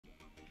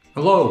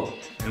Hello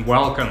and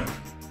welcome.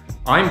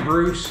 I'm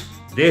Bruce.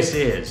 This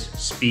is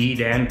Speed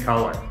and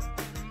Color.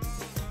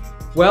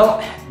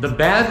 Well, the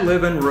Bad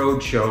Livin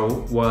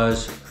Roadshow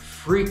was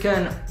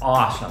freaking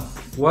awesome.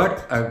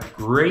 What a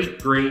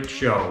great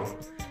show.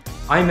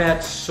 I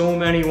met so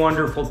many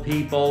wonderful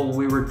people.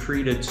 We were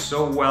treated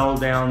so well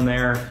down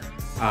there.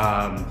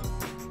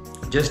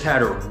 Just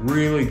had a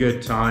really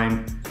good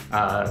time.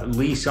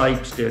 Lee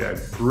Sipes did a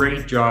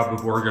great job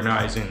of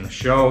organizing the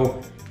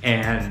show,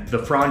 and the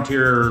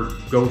Frontier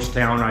Ghost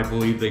Town, I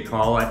believe they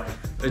call it,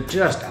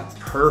 just a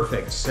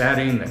perfect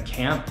setting. The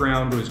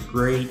campground was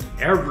great.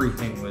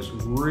 Everything was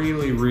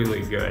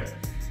really good.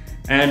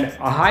 And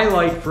a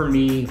highlight for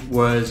me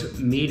was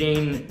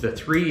meeting the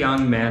three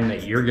young men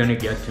that you're gonna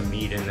get to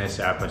meet in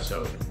this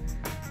episode.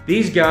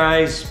 These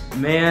guys,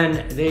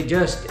 man, they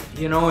just,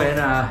 you know, in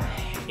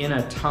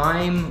a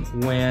time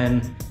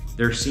when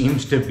there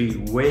seems to be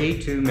way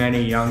too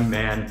many young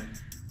men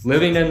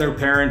living in their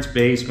parents'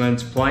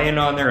 basements, playing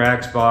on their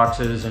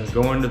Xboxes, and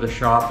going to the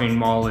shopping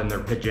mall in their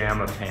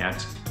pajama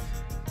pants.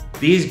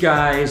 These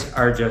guys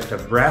are just a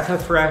breath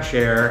of fresh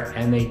air,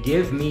 and they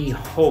give me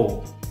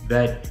hope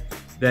that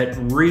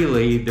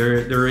really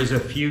there is a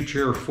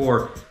future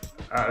for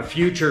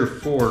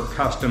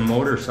custom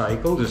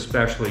motorcycles,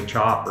 especially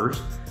choppers,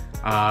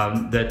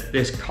 that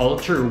this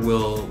culture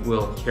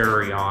will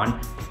carry on.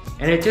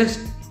 And it just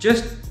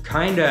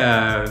kind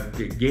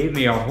of gave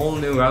me a whole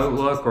new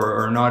outlook,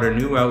 or not a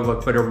new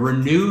outlook, but a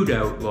renewed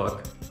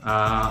outlook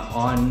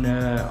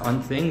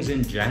on things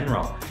in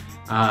general.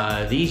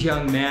 These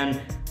young men,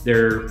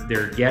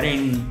 they're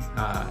getting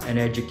an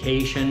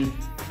education.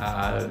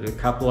 A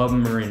couple of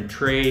them are in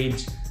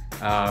trades.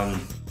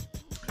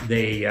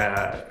 They're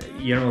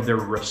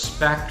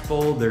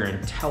respectful, they're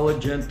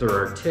intelligent,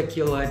 they're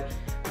articulate.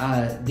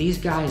 These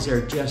guys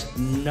are just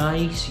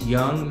nice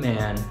young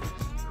men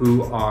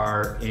who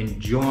are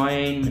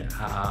enjoying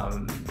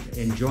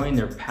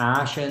their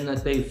passion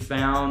that they've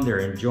found. They're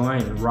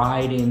enjoying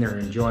riding, they're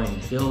enjoying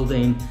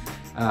building.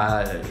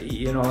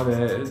 They've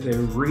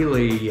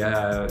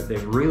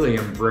really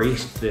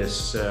embraced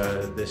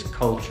this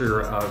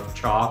culture of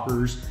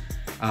choppers.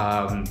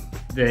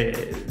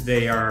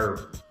 They are,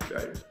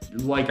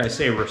 like I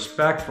say,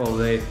 respectful.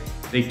 They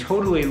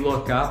totally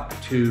look up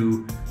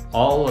to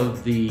all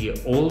of the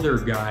older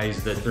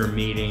guys that they're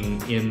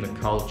meeting in the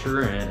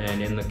culture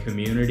and in the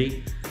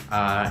community,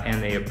 and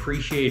they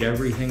appreciate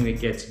everything that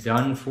gets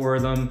done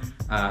for them.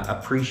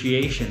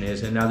 Appreciation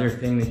is another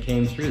thing that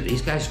came through.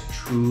 These guys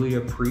truly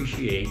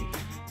appreciate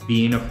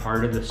being a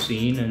part of the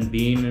scene and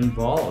being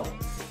involved.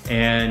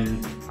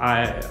 And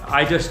I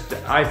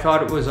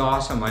thought it was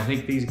awesome. I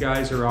think these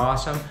guys are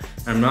awesome.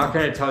 I'm not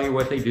going to tell you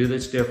what they do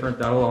that's different.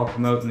 That'll all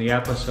come out in the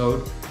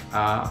episode.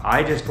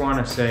 I just want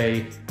to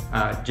say,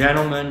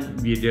 gentlemen,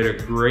 you did a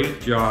great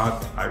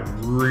job. I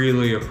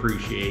really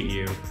appreciate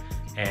you.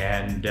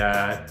 And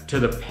to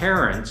the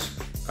parents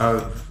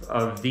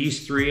of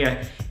these three,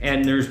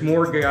 and there's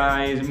more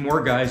guys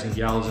and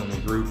gals in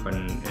the group,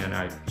 and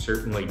I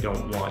certainly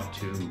don't want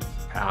to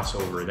pass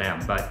over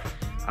them. But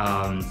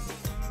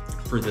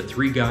for the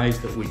three guys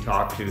that we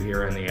talked to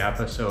here in the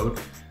episode,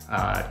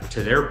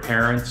 to their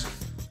parents,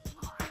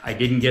 I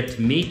didn't get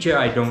to meet you,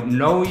 I don't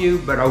know you,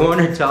 but I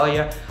want to tell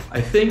you, I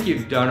think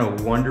you've done a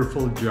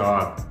wonderful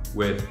job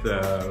with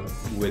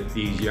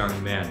these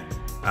young men.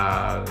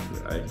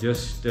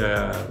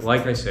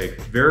 Like I say,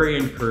 very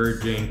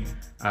encouraging,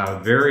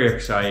 very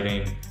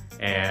exciting,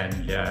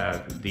 and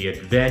the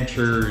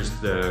adventures,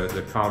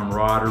 the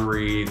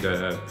camaraderie,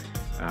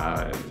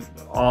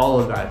 all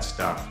of that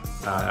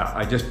stuff.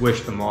 I just wish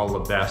them all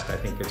the best. I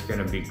think it's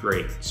going to be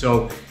great.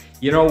 So,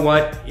 you know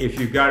what? If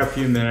you've got a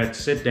few minutes,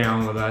 sit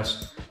down with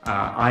us.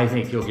 I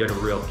think you'll get a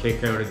real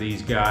kick out of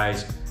these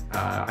guys.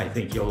 I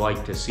think you'll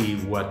like to see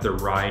what they're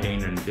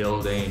riding and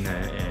building,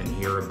 and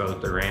hear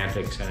about their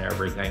antics and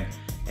everything.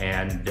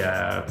 And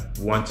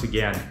once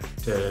again,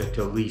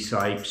 to Lee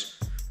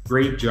Sipes,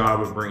 great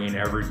job of bringing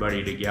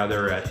everybody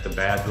together at the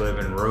Bad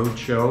Livin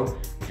Roadshow.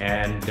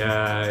 And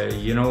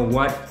you know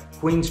what?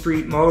 Queen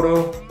Street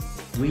Moto,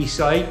 Lee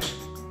Sipes,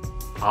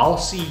 I'll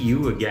see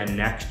you again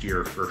next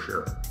year for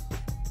sure.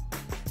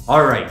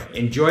 All right,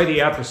 enjoy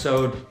the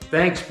episode.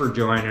 Thanks for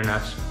joining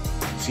us.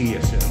 See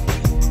you soon.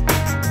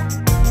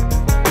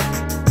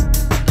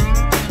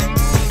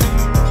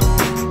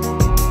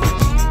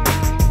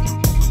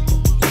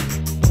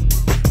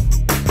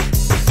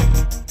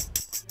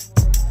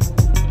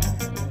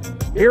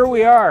 Here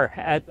we are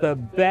at the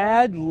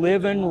Bad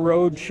Livin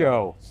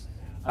Roadshow.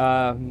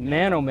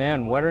 Man, oh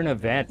man, what an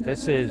event.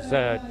 This is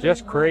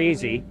just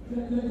crazy.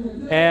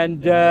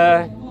 And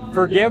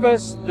forgive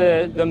us,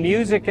 the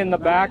music in the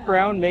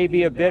background may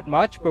be a bit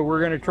much, but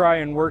we're going to try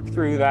and work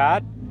through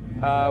that.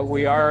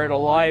 We are at a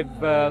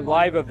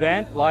live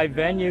event, live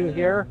venue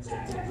here.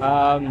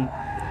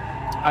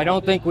 I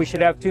don't think we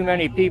should have too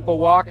many people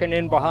walking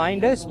in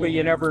behind us, but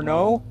you never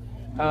know.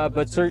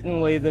 But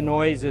certainly the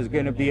noise is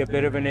going to be a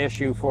bit of an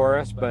issue for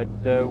us, but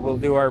we'll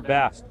do our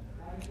best.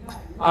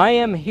 I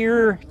am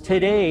here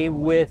today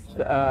with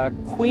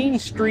Queen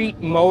Street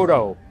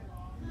Moto.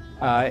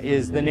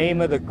 is the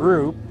name of the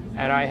group,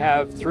 and I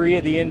have 3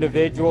 of the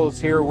individuals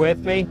here with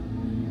me.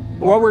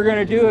 What we're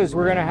going to do is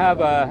we're going to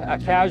have a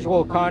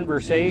casual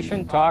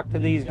conversation, talk to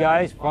these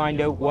guys, find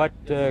out what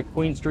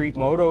Queen Street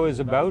Moto is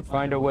about,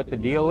 find out what the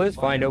deal is,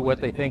 find out what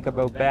they think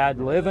about Bad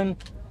Livin,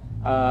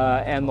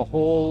 and the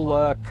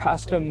whole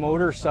custom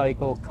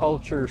motorcycle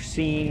culture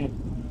scene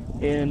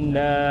in,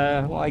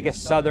 well, I guess,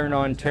 southern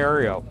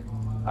Ontario.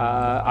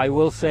 I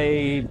will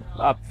say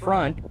up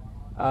front,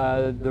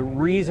 the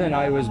reason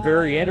I was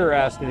very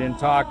interested in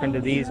talking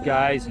to these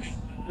guys,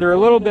 they're a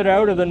little bit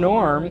out of the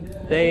norm.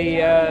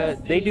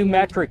 They do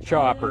metric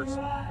choppers.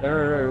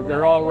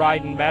 They're all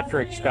riding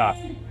metric stuff.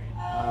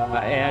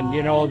 And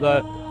you know,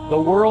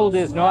 the world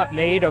is not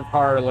made of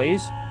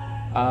Harleys.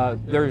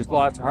 There's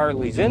lots of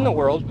Harleys in the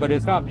world, but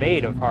it's not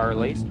made of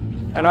Harleys.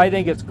 And I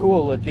think it's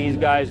cool that these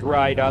guys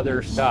ride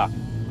other stuff.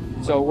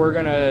 So we're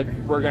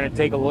gonna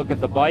take a look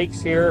at the bikes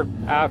here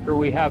after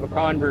we have a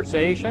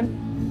conversation.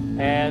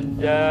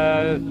 And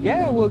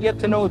yeah, we'll get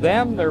to know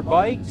them, their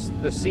bikes,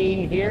 the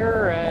scene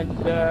here,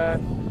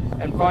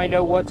 and find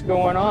out what's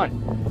going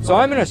on. So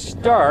I'm going to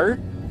start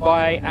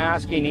by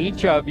asking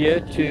each of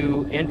you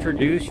to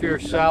introduce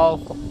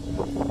yourself,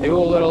 do a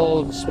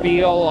little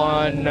spiel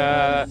on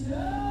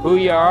who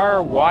you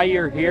are, why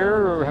you're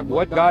here,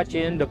 what got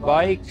you into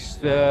bikes,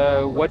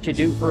 what you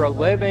do for a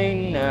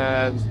living,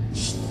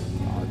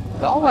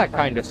 all that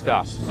kind of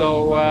stuff.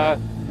 So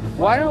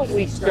why don't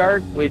we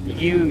start with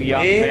you,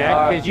 young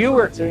man? Because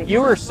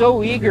you were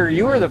so eager.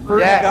 You were the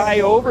first guy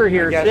over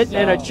here sitting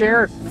in a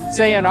chair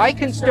saying, I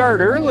can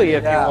start early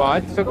if you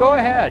want. So go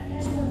ahead.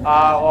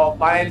 Well,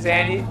 my name's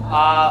Andy.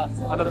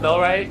 I'm a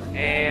millwright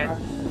and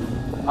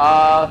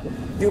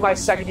do my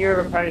 2nd year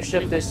of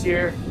apprenticeship this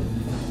year.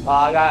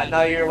 I got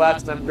another year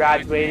left and I'm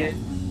graduated.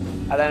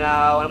 And then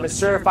when I'm a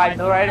certified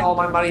millwright, all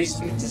my money's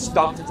just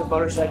dumped into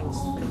motorcycles.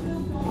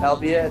 That'll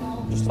be it.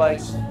 Just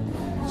bikes.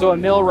 So a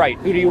millwright,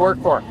 who do you work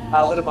for?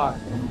 Linamar.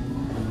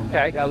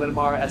 Okay.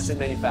 Linamar, SM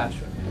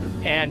manufacturer.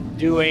 And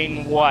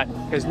doing what?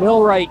 Because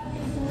millwright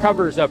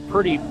covers a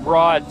pretty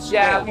broad scope.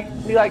 Yeah,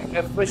 we like,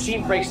 if a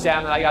machine breaks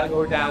down, I gotta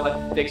go down,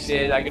 like, fix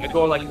it. I gotta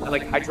go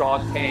like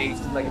hydraulic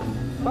tanks, like,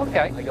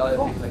 okay, like other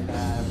things like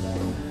that.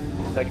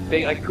 Like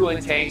big, like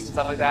cooling tanks and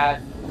stuff like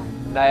that.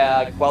 And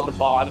I weld the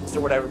bottoms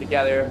or whatever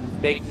together,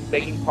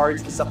 making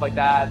parts and stuff like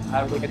that. I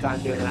have a really good time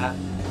doing that.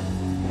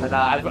 And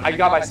I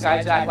got my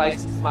Skyjack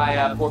license, my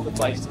forklift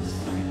license.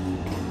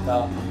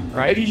 So,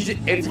 right.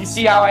 If you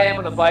see how I am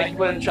on the bike, you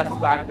wouldn't trust me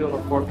back doing a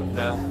forklift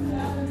now.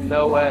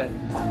 No way.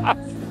 I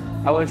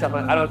don't trust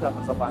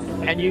myself on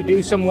it. And you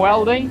do some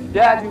welding?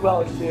 Yeah, I do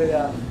welding too,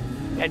 yeah.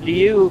 And do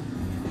you,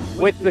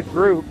 with the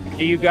group,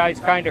 do you guys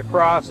kind of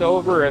cross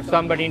over? If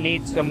somebody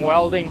needs some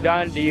welding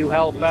done, do you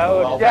help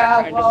out?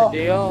 Yeah, kind of a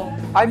deal?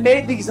 I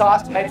made the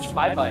exhaust pipes for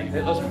my bike.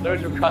 Those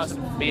were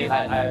custom for me and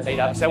I made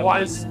up. So I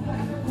wanted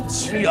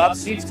sweet up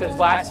seats because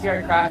last year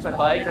I crashed my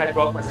bike and I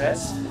broke my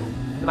wrist.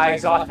 And my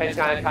exhaust pipes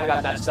kind of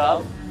got messed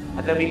up.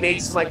 And then we made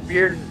some like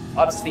weird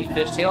up-sleeve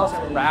fishtails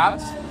and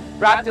wrapped.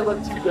 Wrap didn't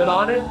look too good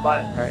on it,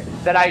 but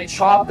then I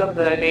chopped them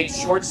and I made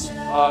short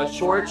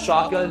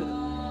shotgun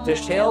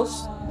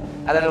fishtails.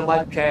 And then I'm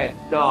like, okay,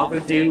 no, I'm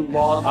gonna do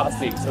long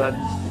up-sleeves. So then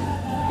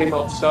came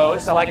up so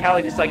I like how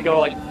they just like go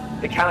like,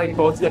 they kind of like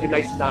both do like a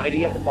nice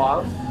 90 at the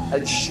bottom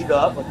and shoot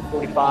up like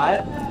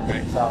 45.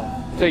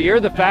 So you're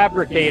the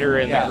fabricator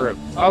in the group.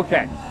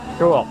 Okay,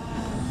 cool.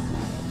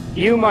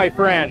 You, my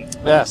friend.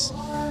 Yes.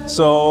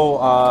 So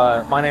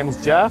my name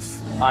is Jeff.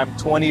 I'm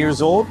 20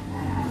 years old,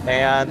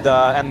 and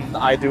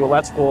I do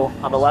electrical.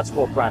 I'm an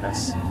electrical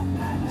apprentice.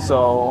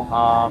 So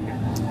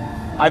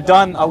I've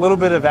done a little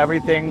bit of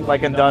everything,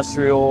 like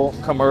industrial,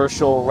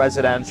 commercial,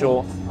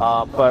 residential.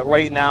 But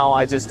right now,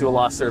 I just do a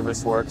lot of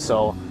service work.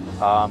 So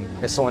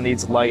if someone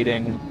needs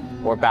lighting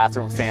or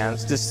bathroom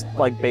fans, just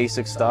like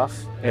basic stuff,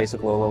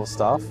 basic little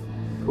stuff.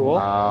 Cool.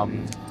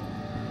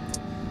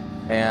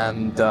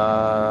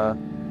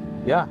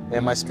 Yeah,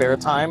 in my spare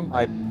time,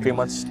 I pretty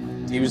much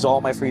use all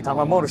my free time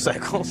on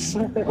motorcycles.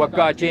 What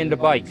got you into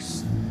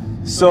bikes?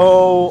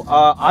 So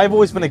I've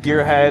always been a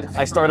gearhead.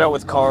 I started out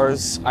with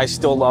cars. I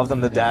still love them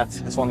to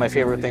death. It's one of my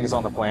favorite things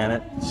on the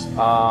planet.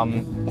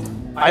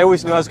 I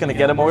always knew I was going to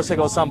get a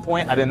motorcycle at some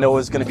point. I didn't know it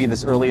was going to be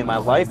this early in my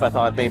life. I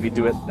thought I'd maybe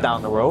do it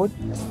down the road.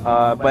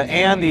 But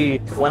Andy,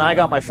 when I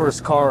got my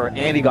first car,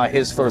 Andy got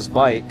his first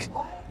bike.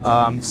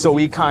 So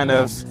we kind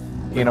of,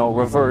 you know,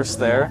 reversed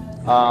there.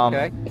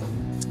 Okay.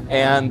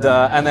 And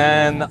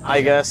then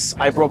I guess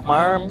I broke my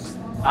arm.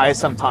 I had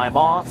some time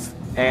off,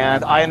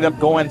 and I ended up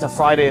going to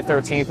Friday the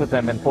 13th with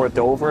him in Port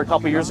Dover a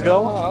couple years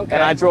ago. Oh, okay.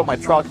 And I drove my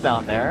truck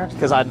down there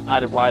because I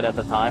didn't ride at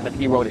the time, and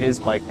he rode his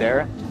bike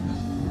there.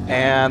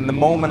 And the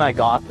moment I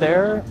got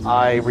there,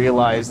 I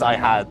realized I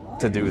had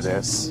to do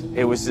this.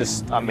 It was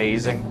just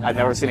amazing. I'd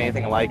never seen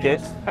anything like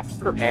it,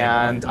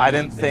 and I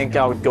didn't think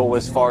I would go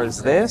as far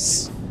as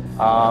this.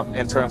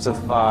 In terms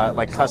of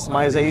like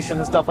customization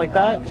and stuff like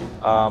that.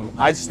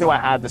 I just knew I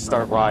had to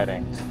start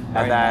riding.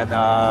 And then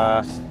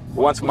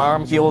once my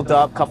arm healed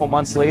up a couple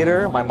months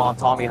later, my mom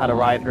taught me how to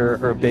ride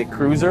her big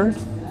cruiser.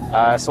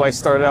 So I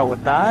started out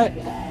with that.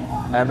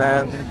 And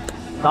then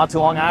not too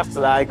long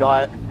after that, I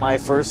got my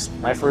first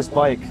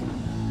bike.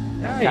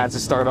 Nice. Had to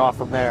start off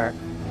from there.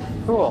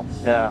 Cool.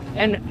 Yeah.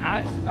 And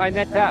I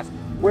meant to ask,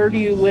 where do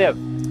you live?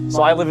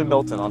 So I live in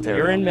Milton, Ontario.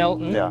 You're in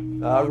Milton? Yeah.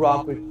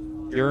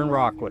 Rockwood. You're in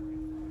Rockwood.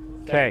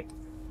 Okay.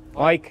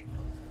 Mike?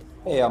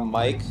 Hey, I'm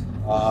Mike.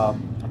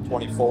 I'm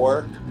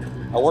 24.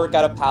 I work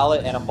at a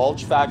pallet and a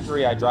mulch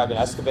factory. I drive an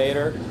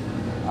excavator.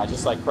 I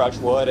just like crush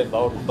wood and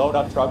load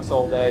up trucks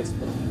all day. It's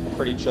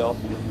pretty chill.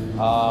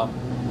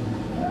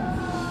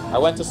 I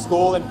went to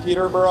school in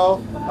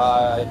Peterborough.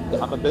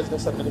 I'm a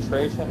business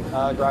administration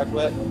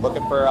graduate,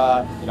 looking for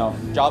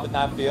job in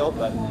that field.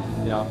 But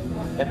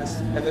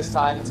in this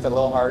time it's a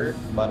little harder.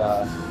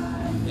 But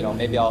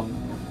maybe I'll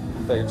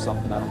figure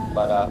something out.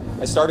 But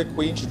I started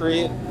Queen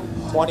Street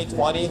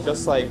 2020.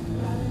 Just like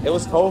it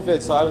was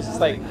COVID, so I was just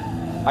like,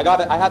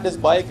 I had this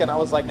bike and I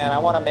was like, man, I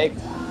want to make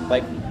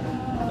like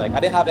I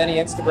didn't have any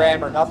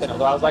Instagram or nothing.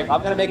 So I was like,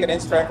 I'm gonna make an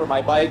Instagram for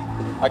my bike.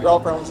 My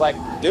girlfriend was like,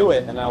 do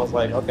it, and I was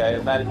like, okay.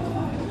 And then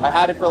I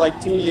had it for like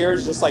 2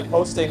 years, just like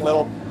posting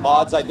little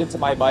mods I did to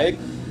my bike.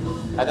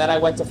 And then I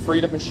went to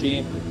Freedom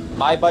Machine.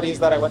 My buddies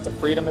that I went to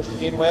Freedom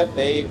Machine with,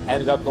 they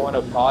ended up going to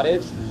a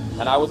cottage.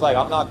 And I was like,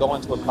 I'm not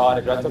going to a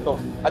cottage. I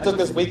took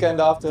this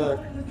weekend off to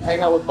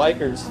hang out with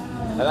bikers.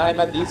 And then I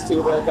met these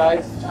two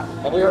guys.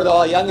 And we were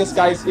the youngest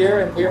guys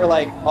here. And we were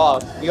like, oh,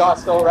 we got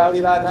so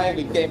rowdy that night.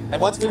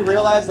 And once we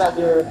realized that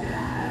we were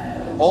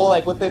all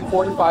like within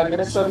 45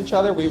 minutes of each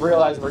other, we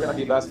realized we're going to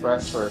be best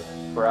friends for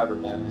forever,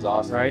 man. It was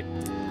awesome. Right.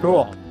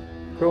 Cool.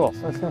 Cool.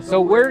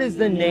 So where does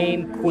the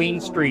name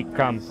Queen Street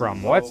come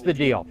from? What's the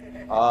deal?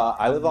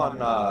 I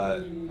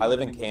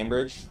live in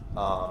Cambridge,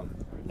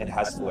 in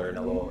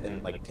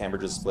Hespeler, like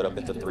Cambridge is split up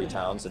into 3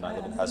 towns, and I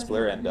live in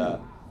Hespeler,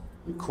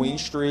 and Queen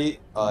Street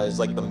is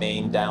like the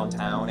main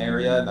downtown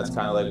area, and that's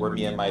kind of like where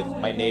me and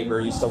my neighbor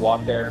used to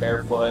walk there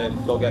barefoot,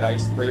 go get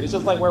ice cream. It's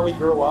just like where we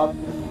grew up.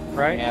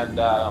 Right. And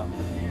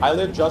I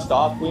live just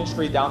off Queen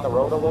Street down the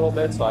road a little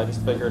bit, so I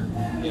just figured,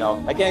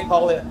 I can't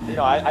call it,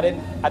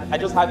 I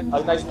just had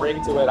a nice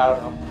ring to it, I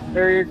don't know.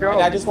 There you go.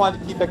 And I just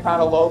wanted to keep it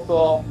kind of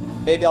local.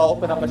 Maybe I'll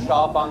open up a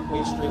shop on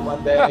Queen Street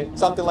one day,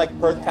 something like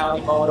Perth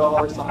County Moto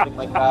or something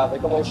like that,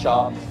 like a little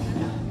shop.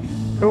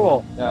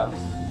 Cool. Yeah.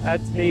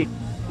 That's neat.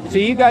 So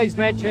you guys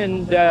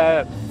mentioned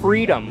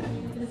Freedom.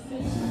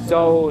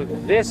 So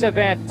this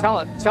event,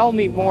 tell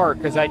me more,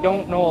 because I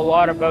don't know a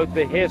lot about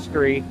the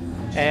history.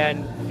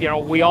 And,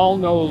 we all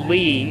know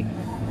Lee,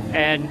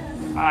 and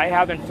I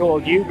haven't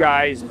told you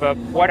guys, but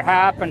what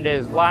happened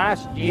is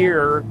last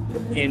year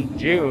in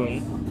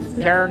June,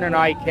 Karen and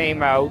I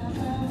came out,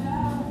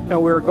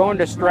 and we were going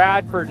to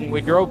Stratford, and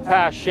we drove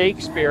past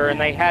Shakespeare, and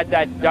they had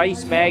that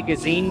Dice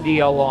magazine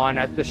deal on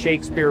at the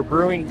Shakespeare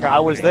Brewing Company. I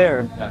was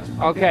there.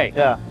 Okay.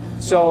 Yeah.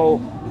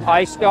 So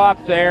I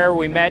stopped there,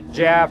 we met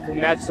Jeff, we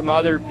met some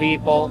other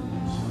people,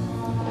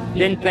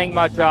 didn't think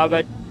much of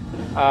it.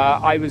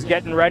 I was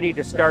getting ready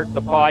to start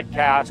the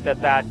podcast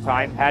at that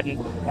time,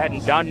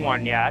 hadn't done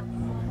one yet.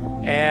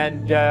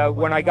 And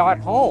when I got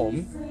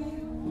home,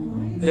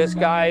 this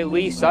guy,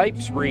 Lee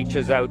Sipes,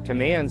 reaches out to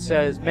me and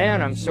says,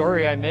 man, I'm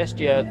sorry I missed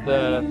you at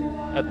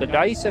the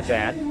Dice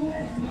event.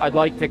 I'd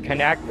like to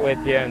connect with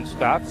you and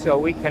stuff. So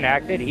we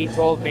connected. He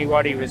told me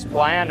what he was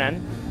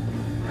planning.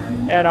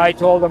 And I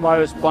told him I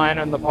was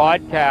planning the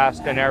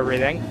podcast and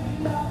everything.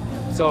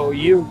 So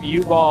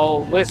you've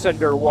all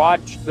listened or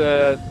watched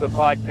the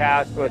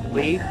podcast with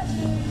Lee.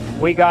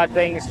 We got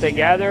things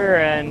together,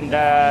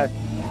 and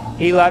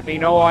he let me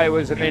know I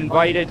was an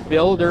invited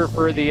builder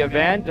for the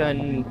event,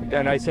 and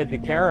I said to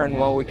Karen,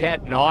 well, we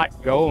can't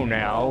not go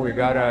now. We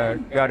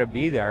gotta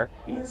be there.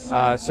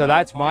 So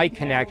that's my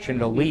connection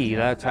to Lee.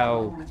 That's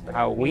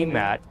how we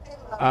met.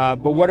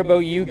 But what about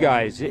you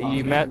guys?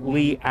 You met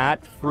Lee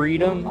at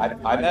Freedom?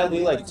 I met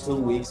Lee like 2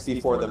 weeks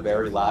before the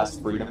very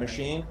last Freedom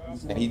Machine,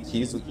 and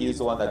he's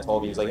the one that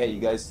told me. He was like, hey, you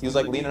guys, he was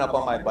like leaning up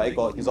on my bike,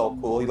 he's all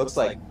cool. He looks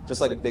like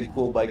just like a big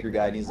cool biker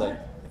guy, and he's like,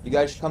 you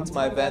guys should come to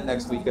my event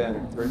next weekend,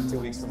 or 2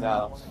 weeks from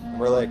now. And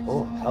we're like,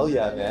 oh, hell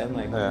yeah, man.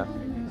 Like, yeah.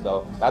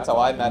 So that's how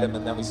I met him,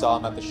 and then we saw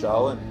him at the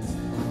show, and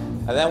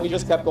then we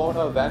just kept going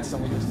to events,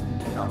 and we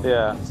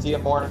just, see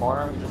him more and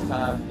more, and we just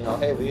kind of,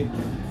 hey, Lee.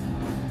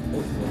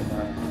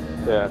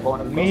 Yeah. Going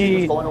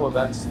to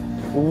events.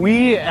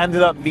 We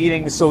ended up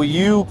meeting, so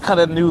you kind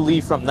of knew Lee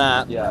from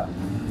that. Yeah.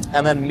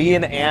 And then me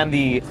and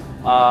Andy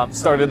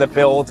started to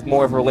build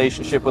more of a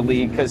relationship with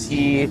Lee, because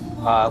he,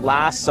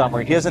 last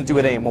summer, he doesn't do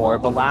it anymore,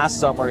 but last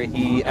summer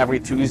he, every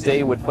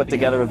Tuesday, would put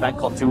together an event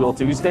called Two Wheel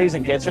Tuesdays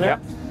in Kitchener.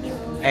 Yeah.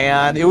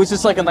 And it was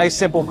just like a nice,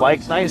 simple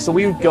bike night, so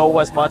we would go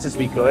as much as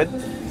we could.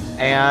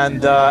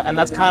 And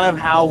that's kind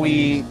of how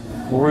we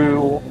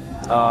grew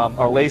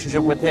our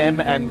relationship with him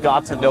and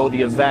got to know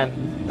the event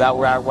that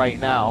we're at right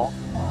now.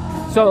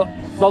 So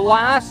the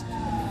last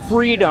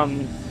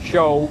Freedom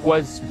show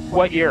was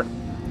what year?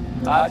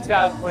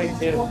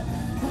 2022.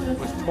 It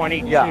was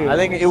 22. Yeah, I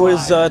think it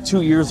was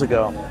 2 years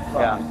ago.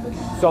 Yeah.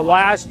 So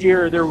last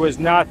year there was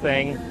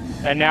nothing,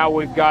 and now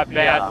we've got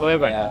Bad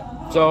Livin.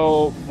 Yeah.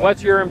 So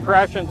what's your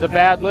impressions of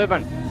Bad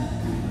Livin?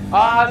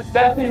 It's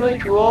definitely really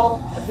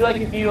cool. I feel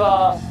like if you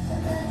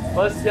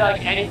let's do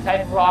like any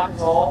type of rock and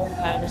roll,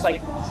 and just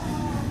like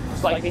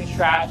being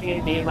trashy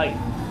and being like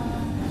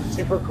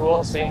super cool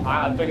at the same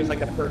time. I think it's like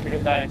the perfect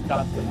event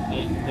stuff to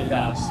the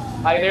best.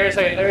 Like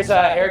there's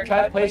a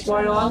haircut place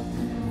going on.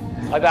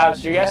 Like I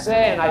was here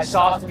yesterday, and I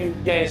saw some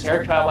dude getting his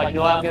haircut. I'm like, you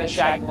know what, I'm gonna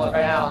shag him right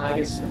now, and I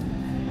just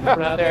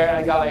went out there and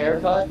I got my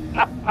haircut.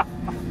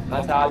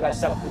 That's how I got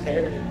stuff with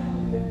hair.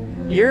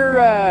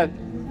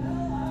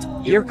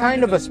 You're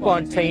kind of a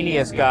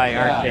spontaneous guy,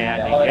 aren't you,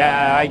 Andy?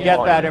 Yeah, I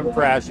get that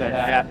impression.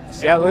 Yeah,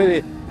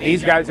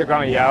 these guys are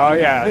going,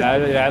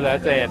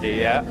 that's Andy,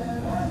 yeah.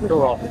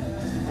 Cool.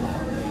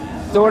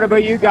 So what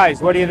about you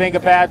guys? What do you think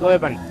of Bad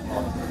Livin?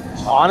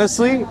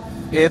 Honestly,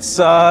 it's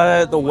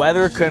the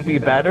weather couldn't be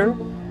better.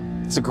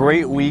 It's a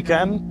great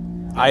weekend.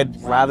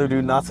 I'd rather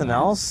do nothing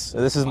else.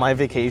 This is my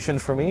vacation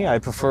for me. I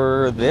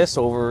prefer this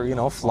over, you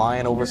know,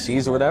 flying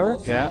overseas or whatever.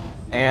 Yeah.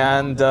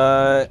 And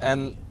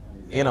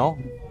you know,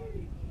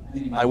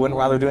 I wouldn't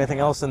rather do anything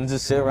else than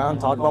just sit around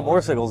and talk about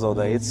motorcycles all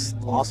day. It's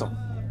awesome.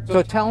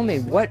 So tell me,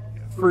 what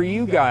for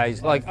you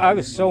guys? Like, I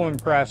was so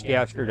impressed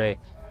yesterday,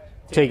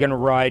 taking a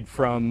ride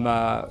from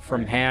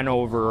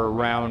Hanover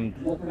around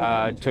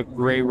to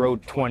Gray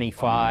Road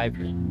 25.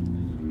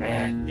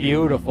 Man,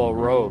 beautiful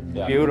road,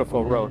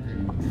 beautiful road.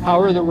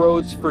 How are the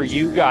roads for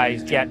you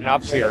guys getting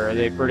up here? Are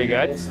they pretty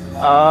good?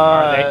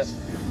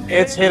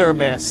 It's hit or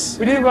miss.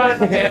 We did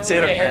run It's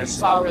hit or miss.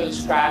 spot where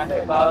there's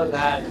traffic, other than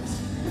that,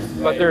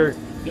 But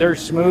they're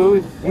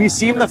smooth. We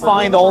seem to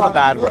find all the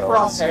bad We're from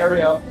roads.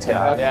 Ontario.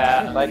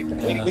 Yeah. Like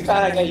we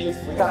kind of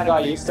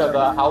got used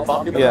to how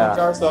bumpy the roads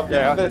are. So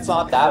if it's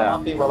not that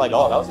bumpy, we're like,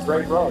 oh, that was a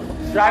great road.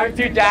 Driving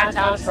through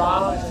downtown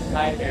Toronto is a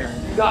nightmare.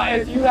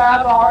 If you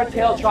have a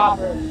hardtail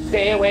chopper,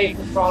 stay away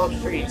from Toronto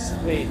streets,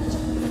 please.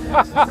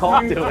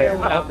 Don't do it.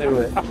 Don't do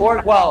it.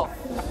 Or Guelph.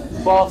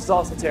 Guelph is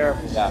also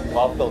terrible. Yeah,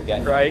 well, they'll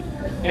get Right.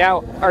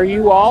 Now, are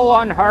you all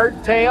on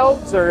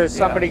hardtails, or has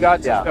somebody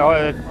got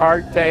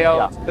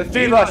hardtails? The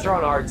three of us are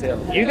on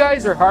hardtail. You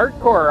guys are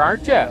hardcore,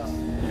 aren't you?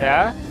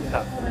 Yeah.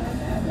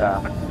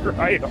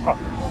 Right.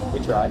 We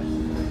tried.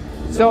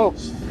 So,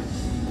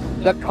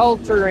 the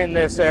culture in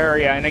this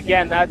area, and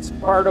again, that's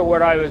part of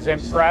what I was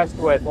impressed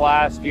with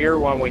last year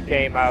when we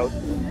came out,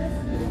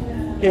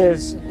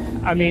 is,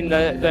 I mean,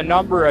 the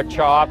number of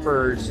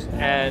choppers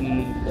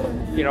and,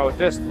 you know,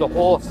 just the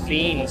whole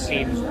scene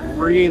seems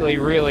really,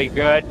 really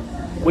good.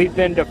 We've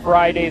been to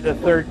Friday the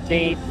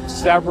 13th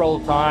several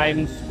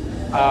times.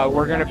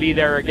 We're going to be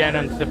there again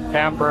in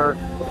September.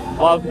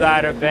 Love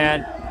that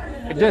event.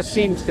 It just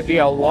seems to be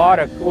a lot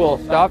of cool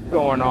stuff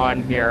going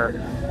on here.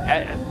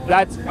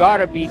 That's got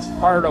to be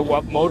part of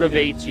what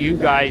motivates you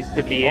guys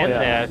to be in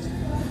this,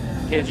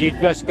 because you've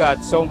just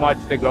got so much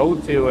to go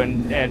to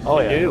and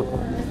to do.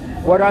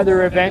 What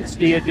other events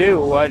do you do?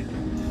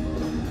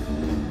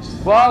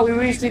 Well, we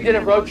recently did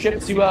a road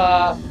trip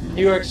to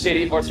New York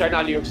City, or sorry,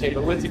 not New York City,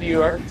 but went to New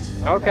York.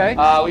 Okay.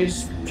 We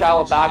just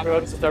traveled back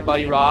roads with our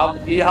buddy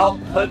Rob. He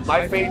helped put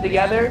my frame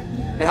together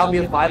and helped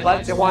me with my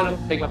bikes. I wanted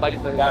to make my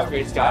bike the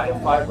greatest guy.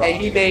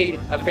 And he made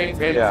a frame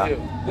for him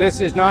too. This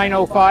is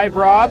 905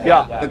 Rob?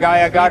 Yeah. The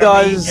guy I got He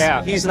to meet?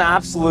 Yeah. He's an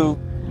absolute,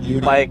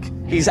 like,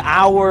 he's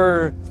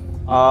our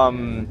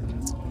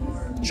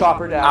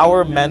Chopper down.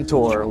 our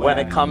mentor when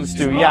it comes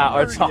to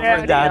our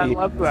chopper daddy. I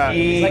love that.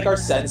 He's like our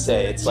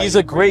sensei. It's like He's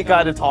a great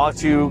guy to talk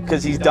to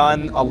because he's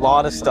done a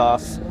lot of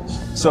stuff.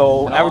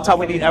 So every time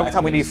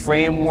we need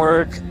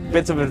framework,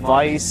 bits of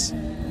advice,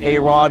 hey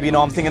Rob, you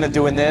know, I'm thinking of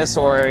doing this,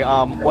 or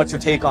what's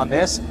your take on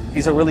this?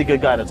 He's a really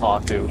good guy to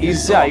talk to.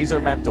 He's our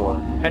mentor.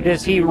 And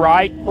does he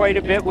ride quite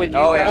a bit with you?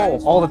 Oh, yeah.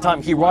 guys? All the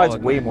time. He rides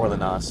way more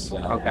than us.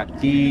 Okay.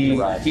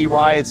 He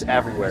rides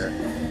everywhere.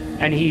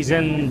 And he's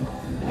in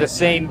the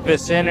same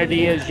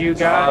vicinity as you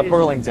guys?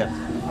 Burlington,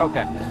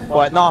 Okay.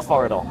 but not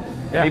far at all.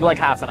 Yeah. Maybe like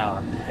half an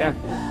hour. Yeah.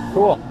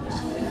 Cool.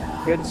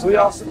 Good. We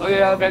also,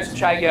 the other events we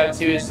try to get out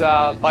to is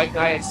Bike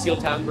Night at Steel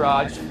Town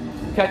Garage.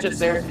 Catch us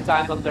there 2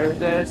 times on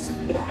Thursdays.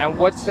 And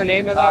what's the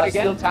name of that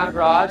Steel again? Town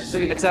Garage. So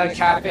it's a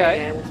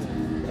cafe.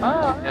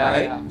 Ah,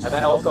 Yeah. And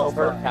then also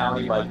Perth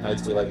County bike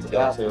nights we like to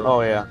go to.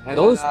 Oh yeah. And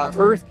those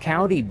Perth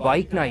County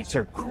bike nights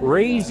are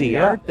crazy,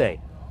 aren't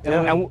they?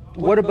 Yeah. And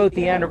what about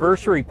the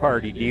anniversary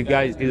party? Do you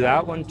guys do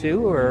that one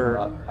too,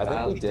 or? I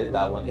think we did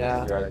that one. Yeah.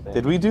 this year, I think.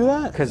 Did we do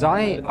that? Because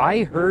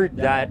I heard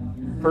that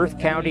Perth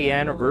County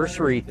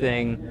anniversary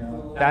thing.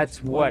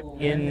 That's what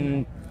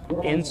in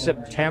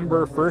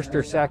September, 1st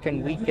or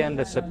 2nd weekend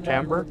of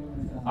September.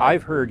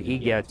 I've heard he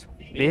gets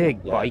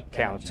big bike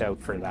counts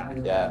out for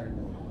that. Yeah.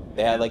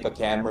 They had like a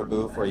camera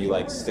booth where you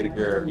like stick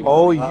your.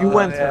 Oh, you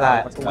went to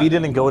that. We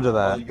didn't go to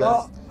that.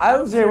 Well, I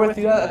was there with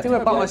you. I think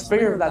I bought my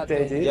Springer that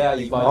day, dude. Yeah,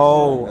 you bought.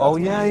 Oh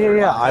yeah.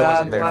 I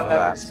wasn't there for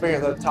that.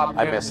 Springer, the top.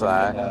 I missed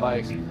that. Yeah.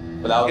 Like,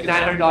 But that was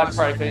 $900 part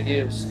I couldn't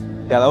use.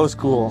 Yeah, that was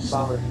cool.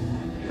 Bummer.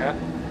 Yeah.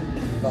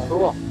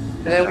 Cool.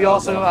 And then we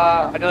also,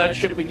 another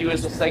trip we do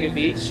is the Second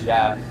Beach.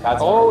 Yeah.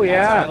 That's Oh,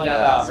 yeah.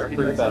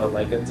 Pretty better.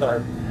 Like it's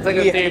our. It's like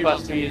a 3 of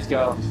us 3 years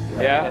ago.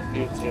 Yeah.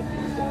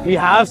 We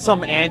have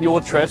some annual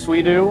trips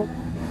we do.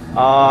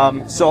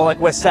 So like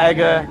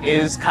Westega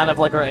is kind of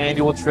like our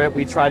annual trip.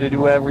 We try to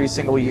do every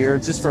single year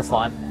just for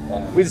fun.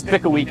 We just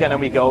pick a weekend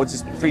and we go. It's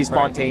just pretty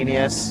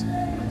spontaneous,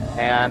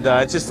 and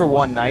it's just for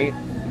one night.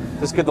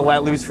 Just get to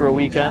let loose for a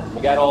weekend.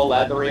 We get all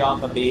leathery on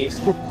the beach.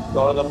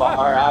 Go to the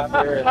bar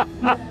after.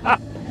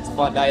 It's a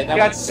fun night. And then We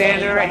got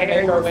sand in our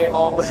hair. Make our way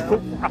home.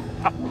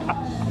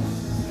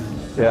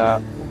 Yeah.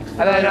 And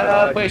then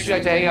another place you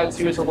like to hang out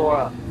too is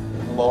Laura.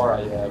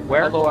 Laura, yeah.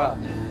 Where? Laura.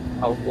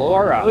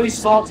 Laura. Really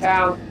small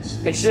town.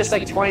 It's just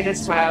like 20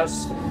 minutes from my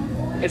house.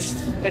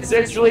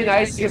 It's really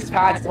nice. It gets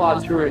past a lot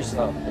of tourists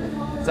though.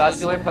 So that's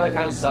the only part that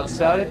kind of sucks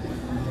about it.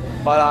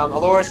 But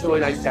Aurora's a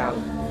really nice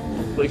town.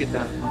 Really good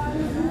town.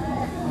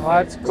 Oh,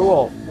 that's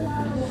cool.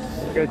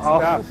 Good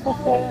stuff.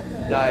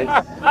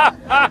 Nice.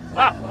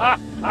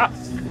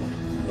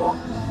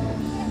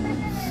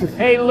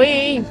 Hey,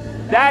 Lee,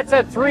 that's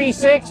a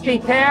 360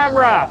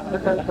 camera.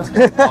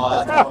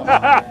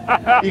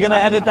 You gonna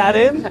edit that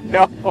in?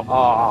 No.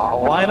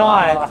 Oh, why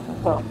not?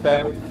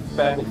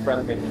 Family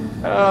friendly.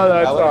 Oh,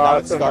 that's That would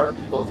awesome. start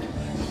people.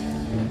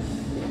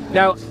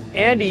 Now,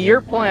 Andy,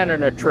 you're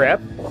planning a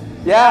trip.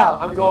 Yeah,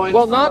 I'm going.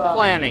 Well, to, not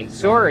planning.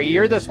 Sorry,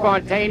 you're the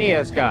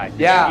spontaneous guy.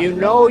 Yeah. You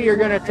know you're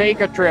going to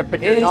take a trip,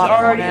 but you're It is not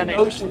already in planning.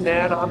 motion,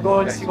 man. I'm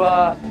going to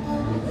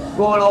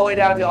going all the way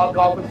down to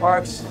Algonquin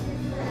Parks.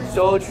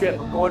 Solo trip.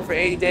 I'm going for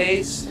 8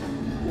 days.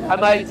 I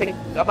might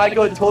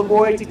go to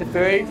Tollbury, take the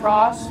ferry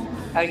across,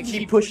 and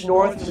keep pushing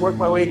north and work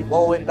my way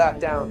all the way back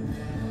down.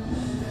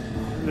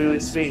 Really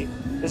sweet.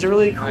 There's a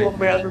really cool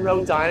Maryland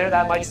Road diner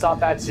that I might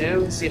stop at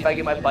too. See if I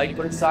get my bike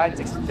put inside,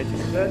 take some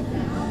pictures of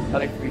it.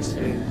 That'd be pretty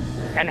sweet.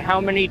 And how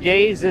many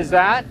days is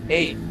that?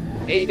 8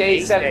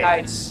 days, 7 days.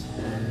 nights.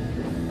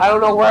 I don't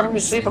know where I'm gonna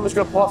sleep. I'm just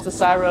gonna pull off the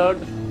side road,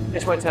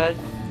 pitch my tent.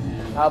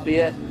 That'll be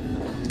it.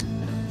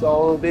 That's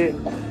all it'll be.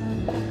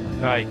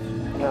 Nice.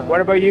 Yeah.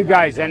 What about you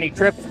guys? Any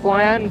trips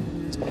planned?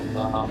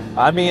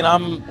 I mean,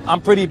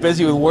 I'm pretty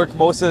busy with work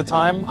most of the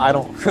time. I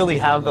don't really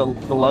have the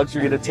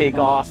luxury to take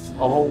off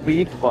a whole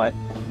week, but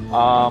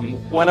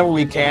whenever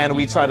we can,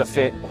 we try to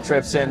fit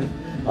trips in.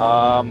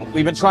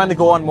 We've been trying to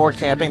go on more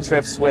camping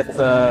trips with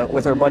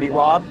our buddy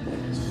Rob,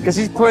 because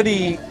he's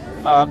pretty.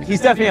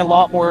 He's definitely a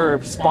lot more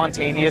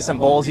spontaneous and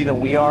ballsy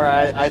than we are,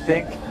 I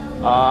think.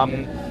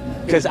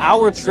 Because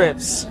our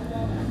trips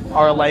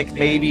are like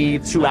maybe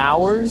 2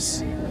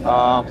 hours,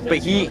 but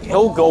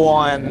he'll go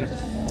on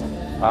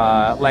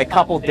like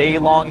couple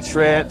day-long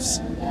trips.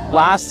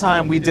 Last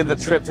time we did the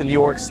trip to New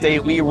York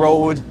State, we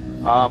rode,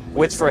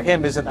 which for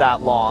him isn't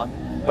that long,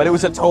 but it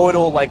was a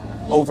total like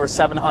over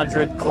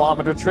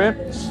 700-kilometer trip,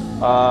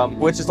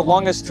 which is the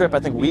longest trip I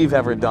think we've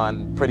ever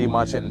done, pretty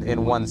much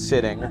in one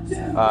sitting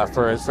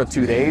for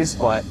 2 days.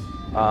 But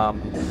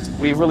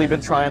we've really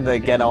been trying to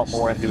get out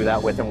more and do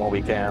that with him when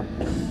we can,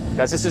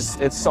 because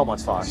it's so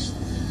much fun.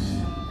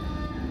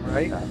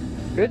 Right.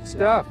 Good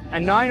stuff.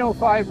 And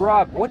 905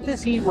 Rob, what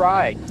does he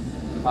ride?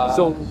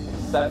 So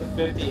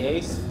 750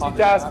 Ace.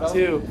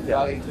 2002.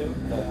 Yeah.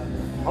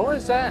 What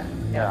is that?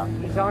 Yeah.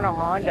 He's on a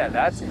Honda.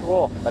 That's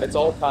cool. But it's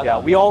old content. Yeah,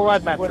 we all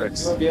ride You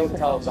metrics. wouldn't be able to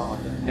tell it's on.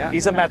 Yeah.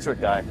 He's a metric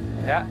guy.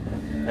 Yeah.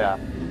 Yeah.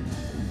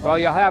 Well,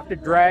 you'll have to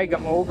drag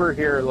him over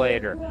here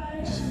later.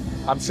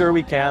 I'm sure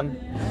we can.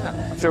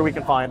 I'm sure we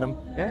can find him.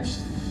 Yeah.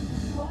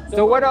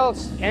 So what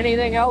else?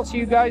 Anything else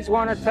you guys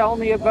want to tell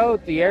me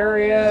about the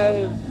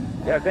area,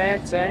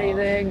 events,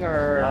 anything,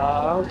 or?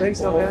 I don't think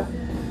so, man.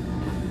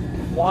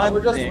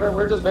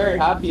 We're just very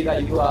happy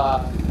that you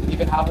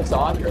even have us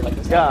on here. Like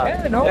this.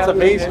 Yeah, no, it's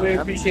amazing. We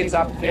appreciate this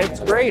opportunity. It's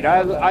great.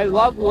 I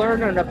love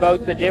learning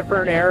about the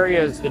different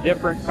areas, the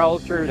different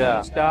cultures Yeah.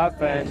 and stuff,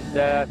 and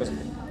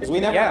Because we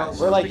never know.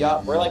 We're like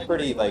young. We're like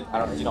pretty like I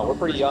don't know. We're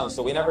pretty young,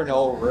 so we never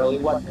know really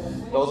what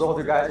those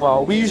older guys.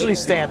 Well, we usually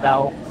stand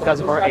out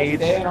because of our age.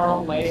 Stay in our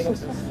own lane.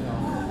 It's just, you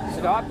know.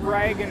 stop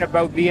bragging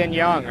about being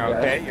young,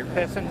 okay? You're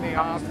pissing me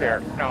off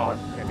there. No, I'm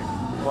kidding.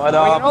 But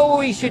Well, you know what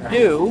we should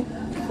do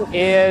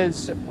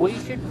is we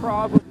should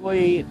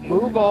probably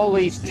move all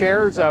these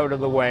chairs out of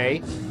the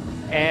way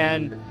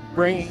and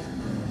bring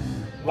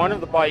one of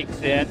the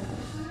bikes in,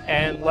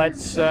 and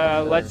let's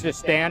just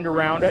stand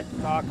around it,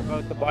 talk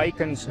about the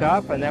bike and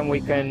stuff, and then we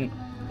can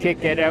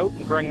kick it out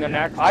and bring the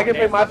next I can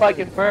one bring my bike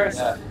in first.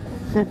 Yeah.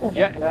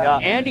 Yeah.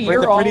 Andy, Bring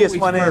you're the prettiest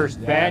always one in. first,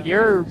 man.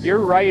 You're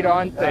right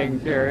on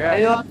things here. And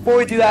you Yeah, know, before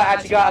we do that, I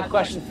actually got a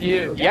question for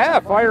you. yeah,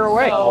 fire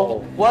away.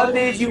 So, what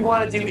made you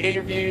want to do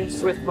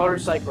interviews with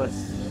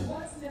motorcyclists?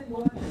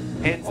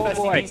 And Oh,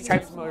 especially boy. these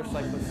types of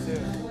motorcyclists too.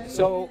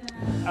 So,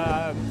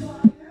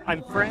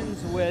 I'm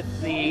friends with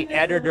the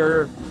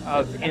editor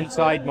of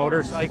Inside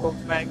Motorcycles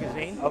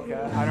magazine. Okay.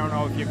 I don't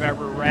know if you've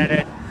ever read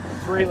it.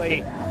 It's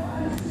really,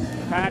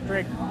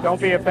 Patrick, don't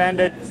be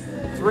offended.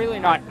 It's really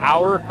not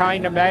our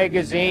kind of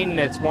magazine.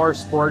 It's more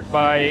sport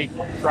bike,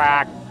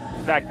 track,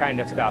 that kind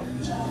of stuff.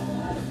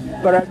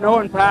 But I've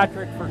known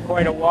Patrick for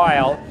quite a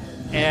while,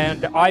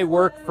 and I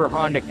work for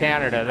Honda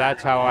Canada.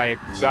 That's how I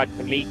got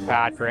to meet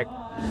Patrick.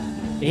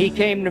 He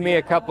came to me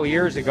a couple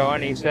years ago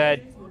and he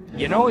said,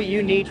 "You know what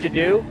you need to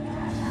do?"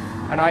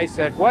 And I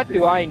said, "What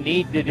do I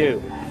need to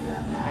do?"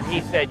 And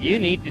he said, "You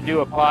need to do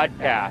a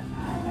podcast."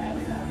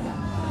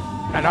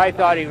 And I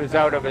thought he was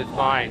out of his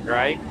mind,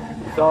 right?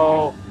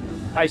 So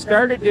I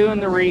started doing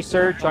the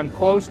research. I'm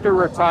close to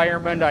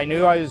retirement. I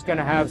knew I was going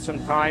to have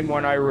some time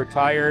when I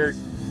retired.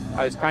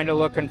 I was kind of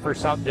looking for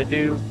something to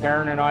do.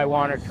 Karen and I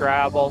want to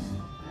travel.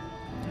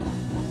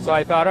 So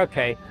I thought,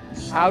 okay,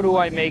 how do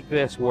I make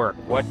this work?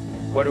 What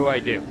do I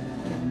do?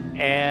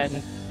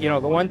 And, you know,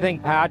 the one thing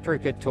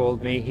Patrick had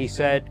told me, he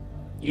said,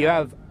 you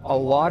have a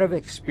lot of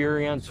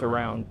experience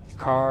around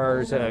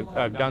cars.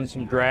 I've done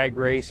some drag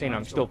racing.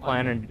 I'm still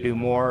planning to do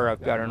more.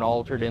 I've got an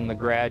altered in the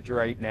garage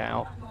right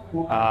now.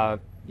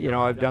 You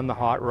know, I've done the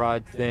hot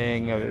rod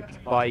thing,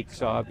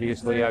 bikes,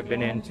 obviously, I've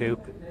been into.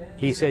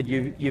 He said,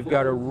 you've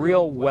got a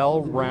real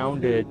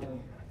well-rounded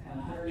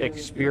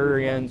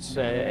experience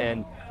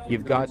and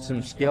you've got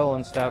some skill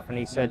and stuff. And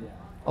he said,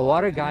 a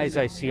lot of guys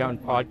I see on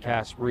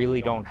podcasts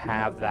really don't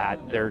have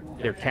that.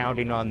 They're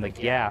counting on the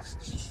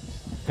guests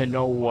to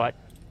know what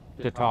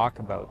to talk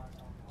about.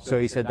 So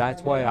he said,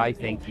 that's why I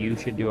think you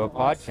should do a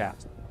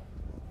podcast.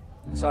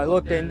 So I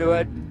looked into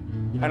it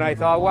and I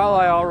thought, well,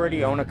 I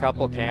already own a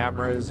couple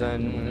cameras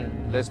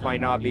and this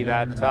might not be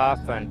that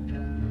tough.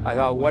 And I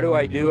thought, what do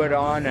I do it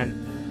on?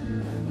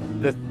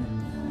 And the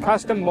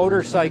custom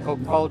motorcycle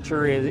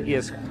culture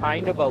is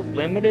kind of a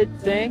limited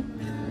thing,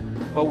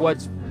 but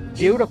what's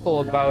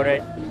beautiful about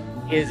it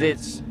is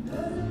it's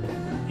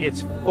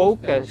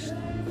focused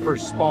for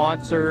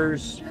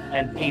sponsors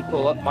and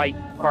people that might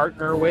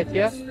partner with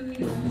you.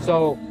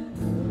 So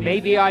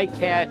maybe I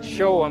can't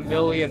show 1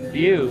 million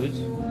views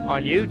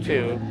on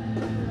YouTube,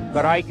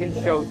 but I can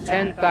show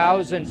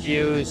 10,000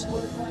 views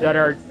that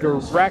are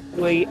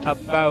directly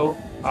about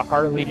a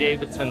Harley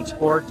Davidson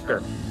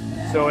Sportster.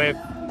 So if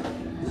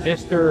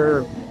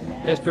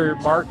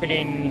Mr.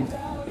 Marketing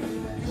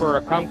for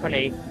a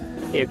company,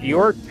 if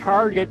your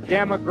target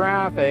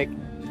demographic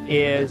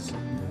is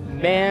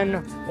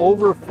men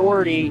over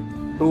 40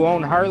 who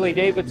own Harley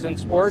Davidson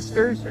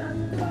Sportsters,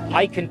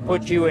 I can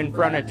put you in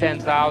front of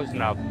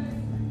 10,000 of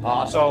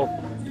them. So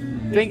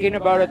thinking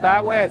about it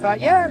that way, I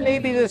thought, yeah,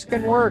 maybe this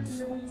can work.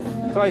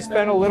 So I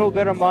spent a little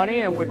bit of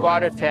money and we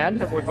bought a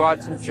tent and we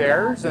bought some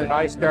chairs and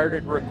I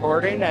started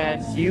recording,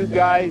 and you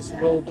guys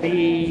will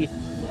be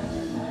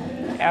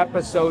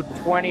episode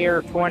 20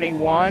 or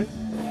 21,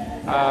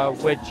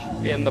 which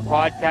in the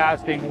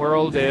podcasting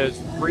world is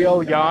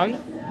real young.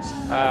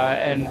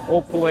 And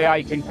hopefully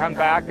I can come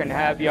back and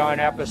have you on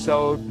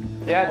episode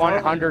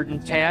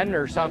 110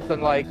 or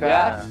something like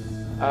that.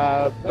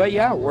 But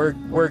yeah,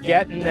 we're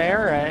getting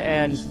there,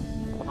 and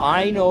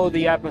I know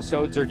the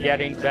episodes are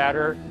getting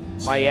better.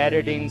 My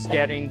editing's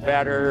getting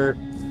better.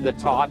 The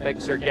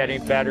topics are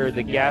getting better.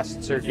 The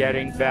guests are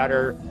getting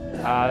better.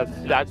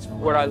 That's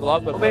what I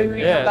love about Maybe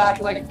we this. come back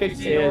in like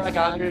 15 or like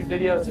 100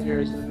 videos of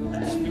yours.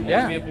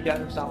 Yeah. Maybe we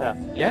get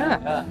something.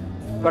 Yeah.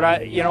 But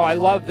I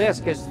love this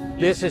because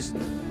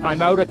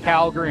I'm out of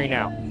Calgary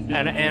now,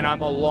 and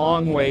I'm a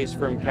long ways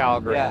from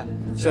Calgary. Yeah.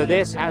 So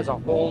this has a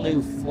whole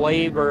new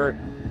flavor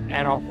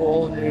and a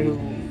whole new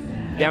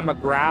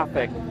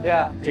demographic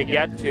to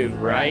get to,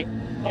 right?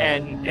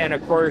 And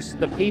of course,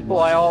 the people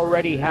I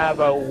already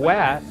have out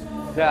west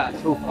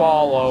who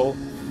follow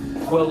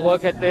will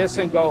look at this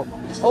and go,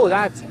 oh,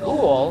 that's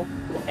cool,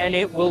 and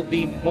it will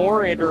be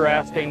more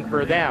interesting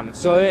for them.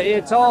 So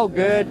it's all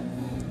good,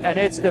 and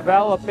it's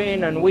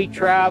developing, and we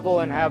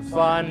travel and have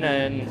fun,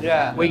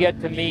 and we get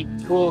to meet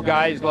cool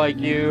guys like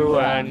you.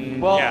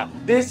 And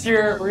this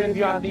year we're going to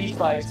be on these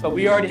bikes, but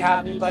we already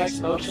have new bikes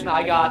in motion.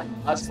 I got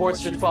a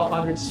Sportster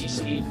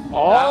 1200cc.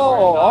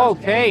 Oh,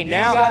 okay. He's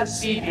Now got a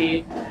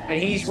CB, and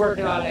he's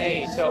working on an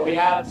A. So we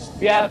have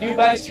new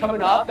bikes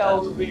coming up that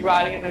we'll be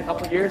riding in a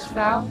couple of years from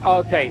now.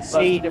 okay.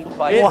 See, Different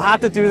bikes. We'll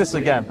have to do this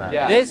again, man.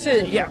 Yeah.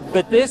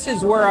 this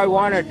is where I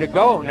wanted to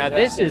go. Now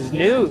this is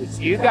news.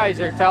 You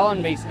guys are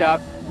telling me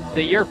stuff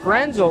that your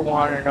friends will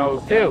want to know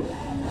too.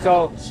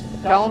 So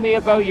tell me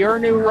about your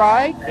new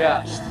ride.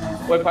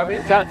 Wait,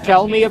 pardon me?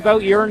 Tell me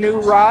about your new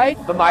ride.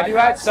 But my new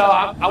ride, so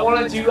I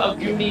want to do a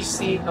Goonie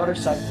Steam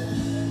motorcycle.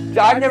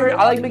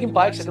 I like making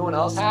bikes that no one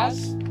else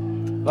has.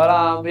 But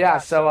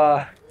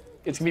so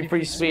it's gonna be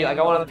pretty sweet. Like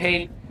I want to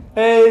paint,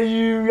 hey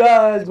you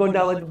guys, going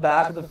down like the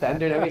back of the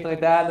fender and everything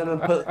like that. And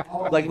then I'm gonna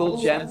put like little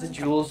gems and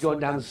jewels going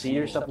down the seat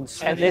or something.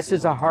 And this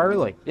is a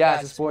Harley. Yeah,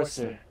 it's a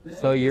Sportster.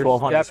 So you're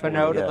 1200 stepping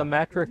out yeah. of the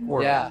metric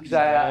world. Yeah, because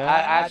I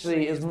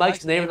actually, it was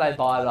Mike's neighbor that I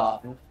bought it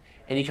off.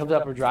 And he comes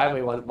up our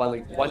driveway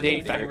one day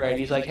in February, and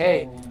he's like,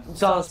 hey, I'm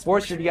selling a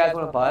Sportster, do you guys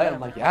want to buy it? I'm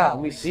like, yeah,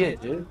 let me see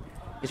it, dude.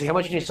 He's like, how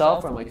much can you sell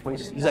it for? I'm like,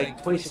 he's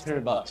like,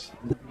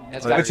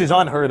 $2,600. Which is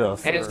unheard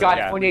of. And it's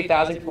got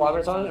 28,000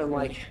 kilometers on it. I'm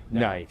like,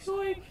 Nice.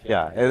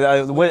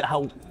 Yeah.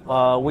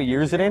 What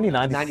year is it, Andy?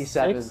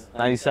 97.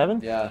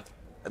 97? Yeah.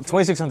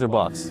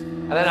 $2,600.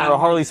 And then For a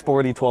Harley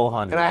Sporty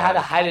 1200. And I had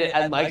to hide it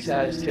at Mike's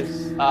house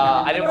because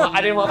I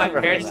didn't want my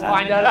parents to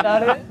find out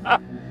about it.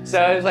 So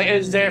it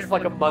was there for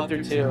like a month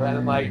or two, and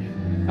I'm like,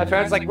 my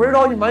parents like, where did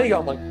all your money go?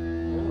 I'm like,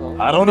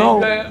 I don't know.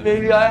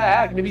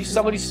 Maybe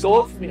somebody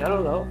stole it from me. I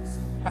don't know.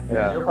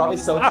 Yeah. You're probably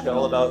so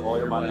chill about all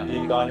your money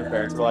being gone. Your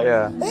parents were like,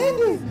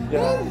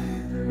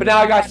 But now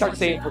I gotta start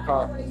saving for a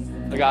car.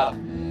 I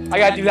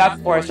gotta do that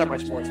before I start my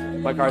sports.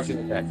 My car's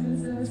gonna pay.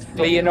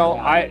 You know,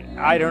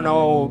 I don't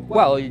know.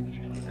 Well,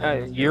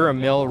 you're a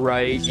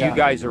millwright. Yeah. You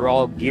guys are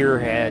all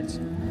gearheads.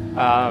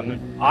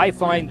 I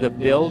find the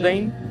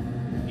building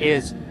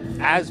is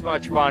as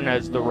much fun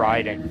as the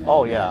riding.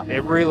 Oh yeah.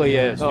 It really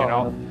is, you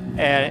know.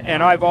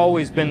 And I've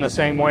always been the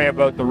same way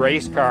about the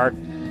race car.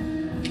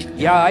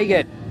 Yeah, I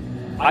get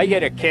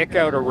a kick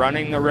out of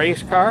running the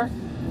race car,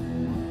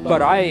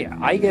 but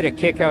I get a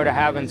kick out of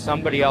having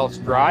somebody else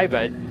drive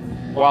it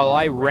while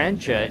I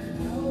wrench it,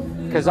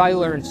 because I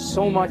learn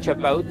so much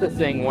about the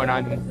thing when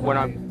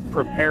I'm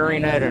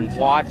preparing it and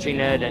watching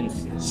it and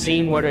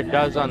seeing what it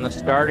does on the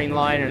starting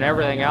line and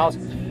everything else.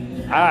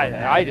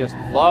 I just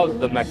love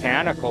the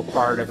mechanical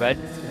part of it.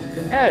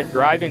 Yeah,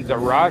 driving's a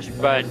rush,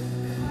 but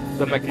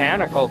the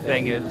mechanical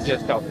thing is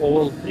just a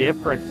whole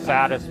different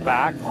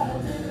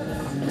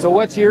satisfaction. So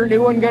what's your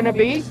new one gonna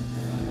be?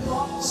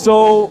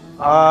 So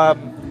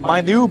my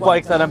new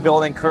bike that I'm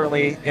building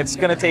currently, it's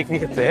gonna take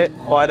me a bit,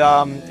 but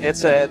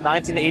it's a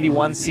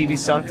 1981 CB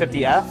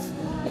 750F.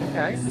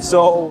 Okay.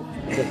 So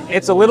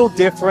it's a little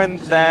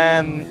different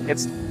than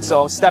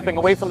so stepping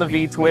away from the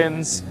V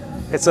twins.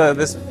 It's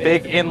this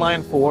big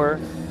inline four.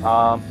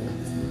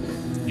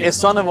 It's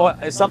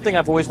something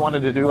I've always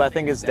wanted to do. I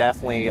think it's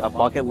definitely a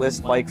bucket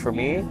list bike for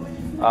me.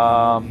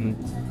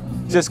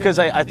 Just because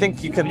I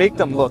think you can make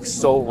them look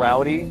so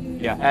rowdy.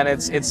 Yeah. And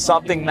it's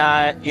something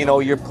that, you know,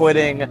 you're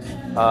putting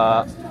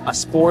a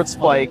sports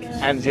bike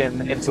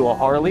engine into a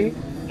Harley,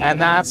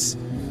 and that's,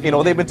 you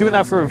know, they've been doing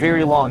that for a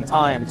very long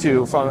time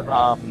too. From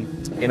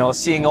you know,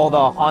 seeing all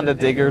the Honda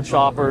Digger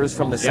choppers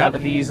from the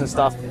 70s and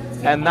stuff.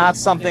 And that's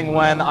something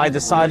when I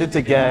decided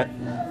to get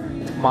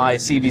my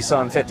CB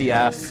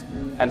 750F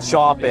and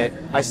shop it,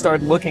 I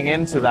started looking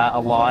into that a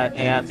lot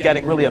and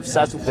getting really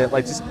obsessed with it.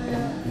 Like just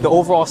the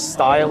overall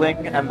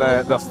styling and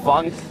the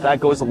funk that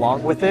goes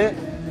along with it.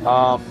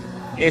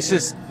 It's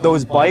just,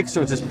 those bikes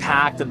are just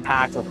packed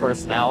with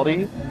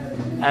personality.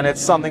 And it's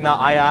something that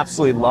I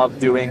absolutely love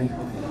doing.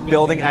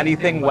 Building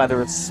anything,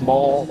 whether it's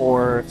small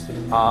or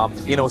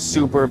you know,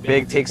 super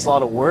big, takes a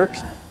lot of work.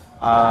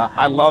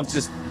 I love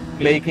just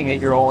making it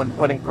your own,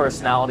 putting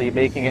personality,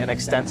 making it an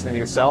extension of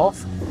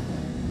yourself.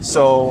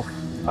 So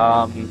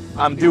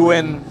I'm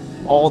doing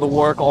all the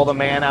work, all the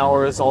man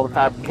hours, all the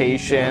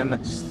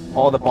fabrication,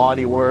 all the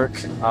body work,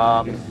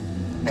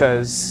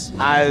 because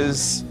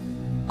as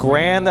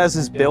grand as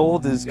this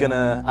build is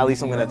gonna, at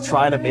least I'm gonna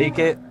try to make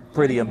it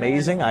pretty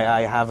amazing.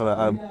 I have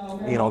a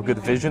you know, good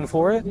vision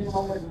for it.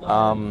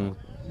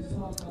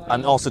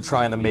 I'm also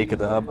trying to make it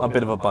a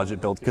bit of a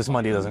budget build, because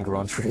money doesn't grow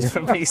on trees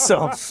for me.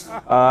 So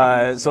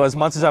so as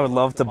much as I would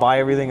love to buy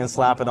everything and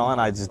slap it on,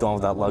 I just don't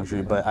have that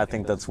luxury. But I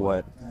think that's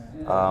what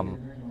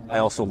I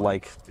also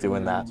like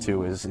doing, that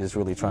too, is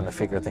really trying to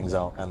figure things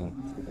out and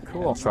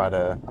try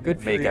to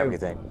make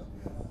everything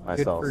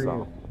myself.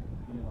 So.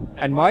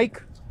 And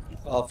Mike?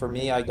 Well, for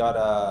me, I got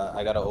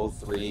a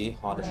 03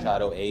 Honda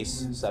Shadow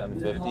Ace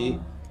 750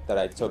 that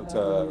I took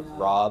to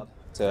Rob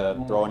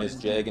to throw in his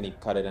jig, and he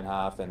cut it in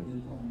half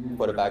and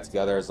put it back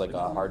together as like a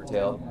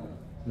hardtail.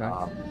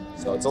 Nice.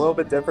 So it's a little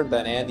bit different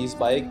than Andy's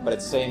bike, but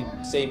it's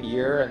same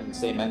year and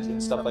same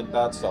engine, stuff like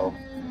that. So,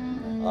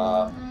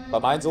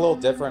 but mine's a little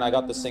different. I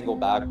got the single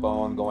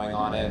backbone going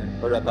on it,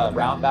 or the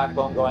round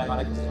backbone going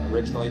on it, because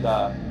originally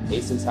the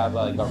Aces have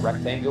like a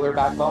rectangular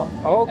backbone.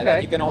 Oh, okay. And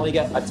then you can only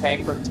get a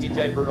tank from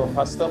TJ Brutal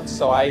Customs.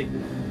 So I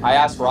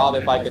asked Rob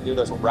if I could do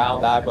this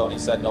round backbone. He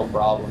said no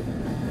problem.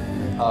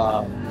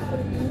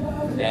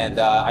 And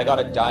I got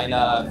a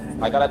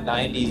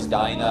 90s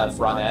Dyna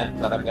front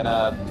end that I'm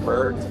gonna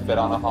convert to fit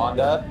on a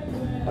Honda,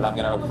 and I'm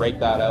gonna rake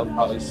that out,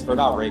 probably, or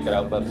not rake it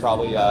out, but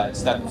probably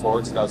extend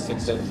forward to about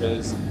 6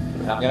 inches.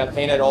 And I'm gonna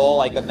paint it all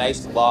like a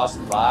nice gloss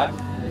black,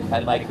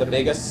 and like the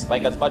biggest,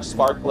 like as much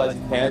sparkle as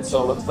you can,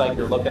 so it looks like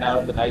you're looking out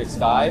at the night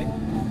sky.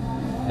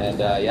 And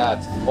yeah,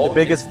 it's the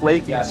biggest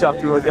flake you can shove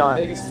through a gun.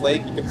 The biggest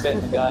flake you can fit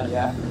in a gun,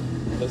 yeah.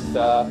 Just,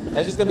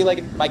 it's just gonna be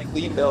like my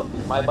clean build.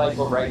 My bike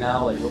right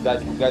now, like you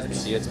guys can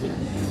see it's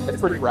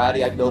pretty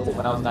ratty. I built it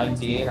when I was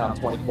 19. I'm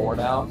 24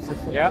 now.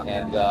 Yeah.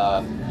 And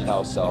you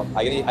know, so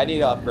I need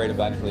to upgrade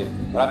eventually.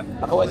 But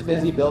I'm always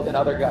busy building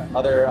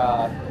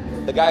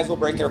the guys will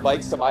bring their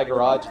bikes to my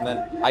garage, and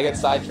then I get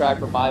sidetracked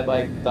from my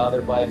bike to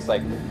other bikes.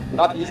 Like,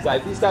 not these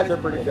guys. These guys are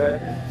pretty good.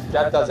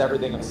 Jeff does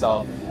everything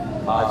himself.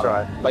 That's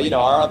right. But you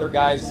know, our other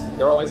guys,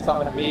 they're always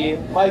coming to me,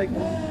 Mike,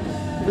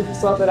 we do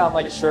something. I'm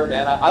like, sure,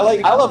 man. I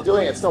love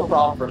doing it. It's no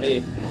problem for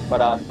me.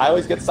 But I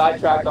always get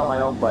sidetracked on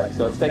my own bike,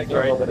 so it's taking me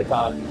a little bit of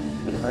time.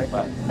 Right.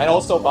 But, and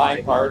also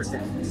buying parts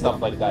and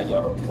stuff like that,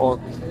 yo.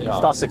 Well, you know,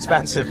 stuff's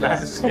expensive,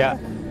 man. Yeah.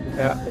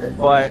 Yeah.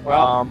 But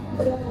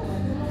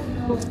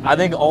I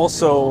think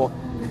also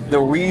the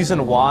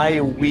reason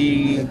why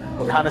we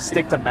kind of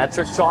stick to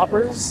metric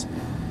choppers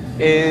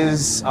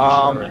is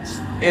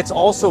it's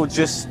also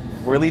just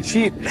really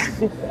cheap.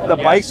 The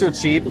bikes are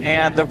cheap,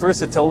 and the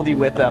versatility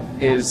with them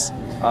is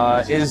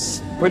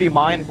pretty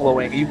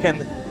mind-blowing. You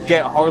can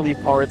get Harley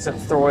parts and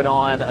throw it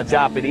on a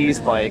Japanese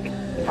bike,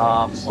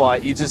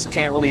 but you just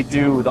can't really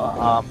do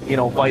the you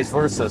know, vice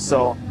versa.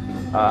 So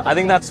I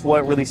think that's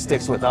what really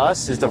sticks with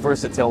us, is the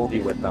versatility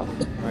with them.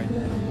 Right.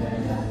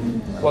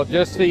 Well,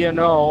 just so you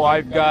know,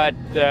 I've got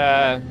 3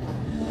 XS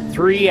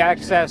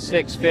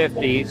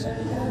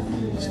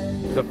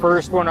 650s. The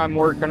first one I'm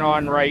working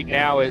on right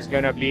now is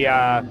going to be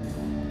a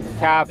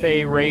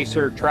cafe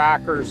racer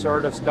tracker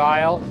sort of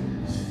style.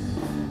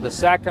 The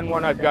second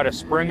one I've got a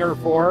Springer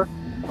for,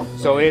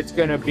 so it's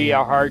going to be a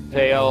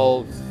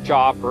hardtail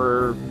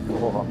chopper,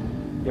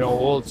 you know,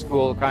 old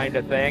school kind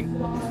of thing.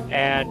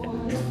 And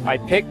I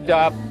picked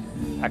up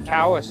a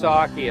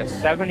Kawasaki, a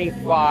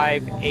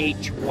 75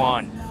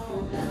 H1,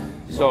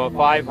 so a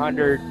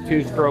 500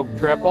 two-stroke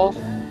triple,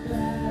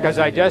 because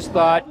I just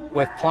thought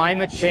with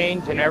climate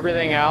change and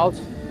everything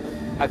else,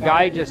 a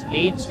guy just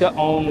needs to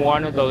own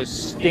one of those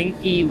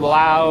stinky,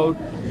 loud,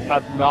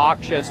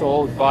 obnoxious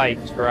old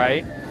bikes,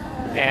 right?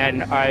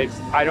 And I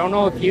don't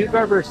know if you've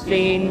ever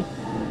seen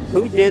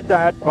who did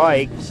that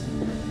bike.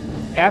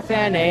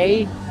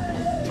 FNA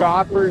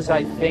Choppers,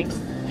 I think,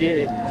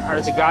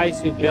 are the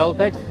guys who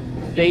built it.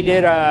 They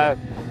did a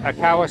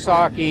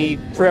Kawasaki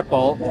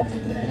triple,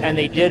 and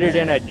they did it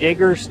in a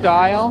digger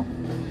style.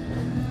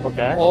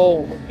 Okay.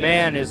 Oh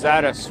man, is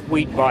that a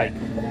sweet bike.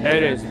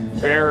 It is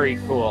very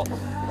cool.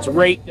 It's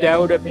raked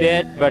out a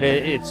bit, but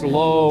it's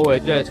low.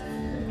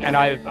 And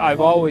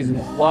I've always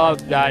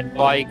loved that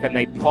bike, and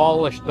they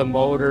polished the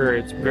motor.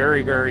 It's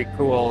very, very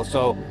cool.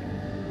 So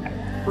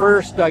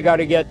first I got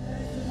to get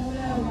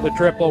the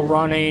triple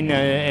running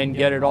and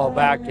get it all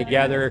back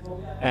together.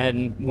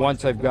 And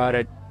once I've got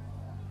it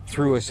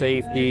through a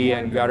safety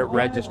and got it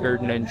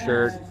registered and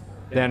insured,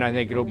 then I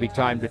think it'll be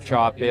time to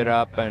chop it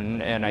up,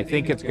 and I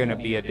think it's going to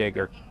be a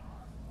digger.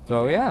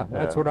 So yeah,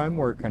 that's what I'm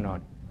working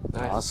on.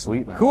 Oh,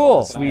 sweet, man.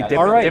 Cool. Sweet.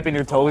 All right. Dipping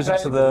your toes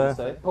into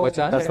the What's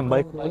that? custom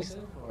bike.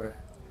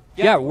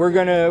 Yeah, we're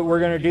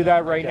gonna do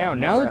that right now.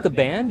 Now that the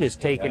band is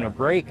taking a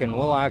break, and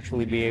we'll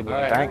actually be able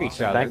to hear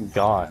each other. Thank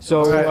God.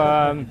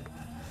 So,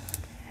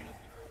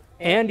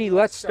 Andy,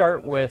 let's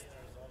start with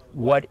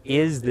what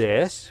is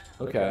this?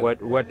 Okay.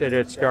 What did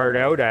it start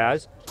out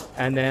as?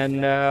 And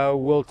then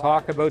we'll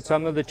talk about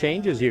some of the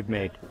changes you've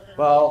made.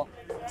 Well,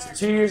 so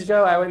 2 years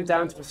ago, I went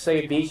down to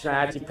Pacific Beach and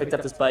I actually picked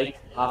up this bike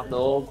off the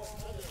old.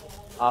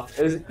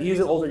 He's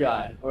an older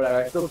guy, or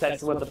whatever. I still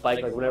text him with the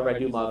bike, like whenever I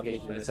do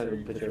modification, I send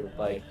him a picture of the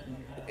bike.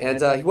 And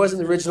he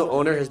wasn't the original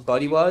owner; his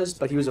buddy was,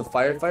 but he was a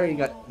firefighter.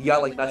 He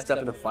got like messed up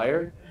in a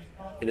fire,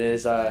 and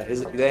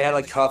they had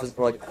like cuffs,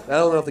 or like I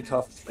don't know if the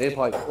cuffs. They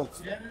probably.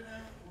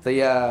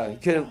 He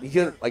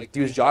couldn't like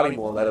do his job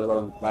anymore, let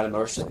alone ride a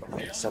motorcycle.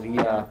 So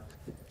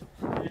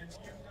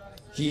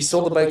he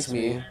sold the bike to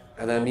me,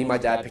 and then me and my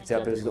dad picked it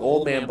up. It was an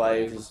old man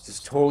bike. It was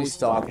just totally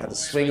stock. It had the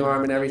swing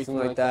arm and everything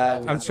like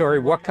that. I'm sorry,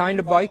 what kind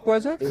of bike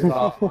was it? It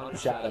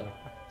was Shadow.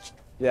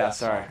 Yeah,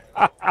 sorry.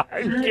 I'm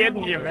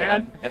kidding you,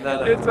 man. And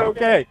then It's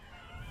okay.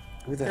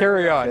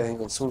 Carry on. Okay, hang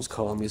on. Someone's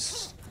calling me. This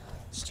is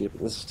stupid.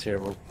 This is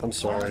terrible. I'm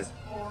sorry.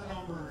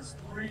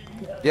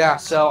 Yeah,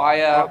 so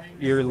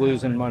You're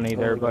losing money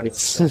there, buddy.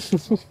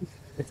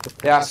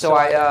 yeah, so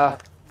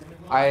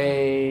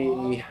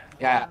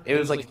it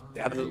was like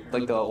had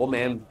the old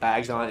man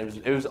bags on.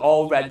 It was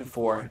all red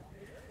before,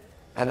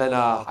 and then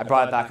I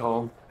brought it back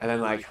home, and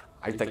then I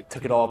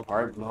took it all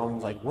apart. And Mom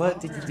was like, "What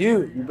did you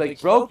do? You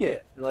like broke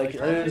it? Like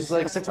it was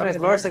like such a nice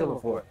motorcycle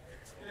before."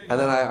 And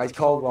then I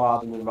called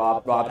Rob, and then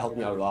Rob helped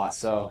me out a lot.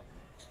 So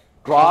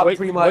Rob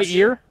pretty much. What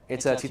year?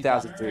 It's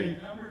 2003.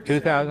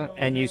 2000,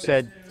 and you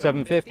said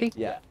 750?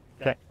 Yeah.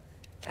 Okay.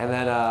 And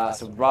then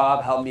so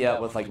Rob helped me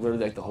out with like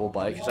literally like the whole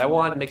bike, because I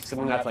wanted to make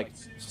something that's like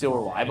still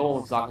reliable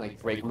and it's not gonna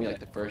like break me like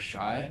the first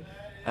try.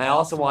 And I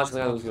also wanted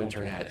something that was gonna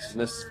turn heads, and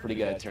this is pretty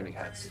good at turning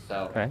heads.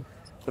 So Okay.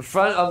 the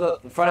front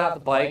of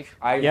the bike,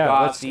 I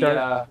got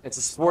it's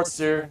a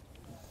Sportster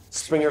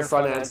Springer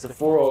front end. It's the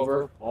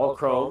 4-over, all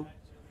chrome.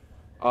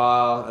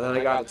 And then I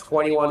got a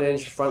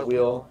 21-inch front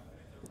wheel.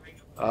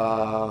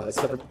 I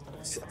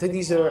think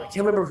these are, I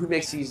can't remember who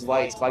makes these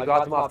lights, but I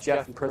got them off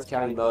Jeff from Perth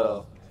County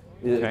Moto.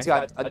 It's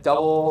got a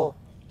double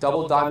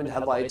diamond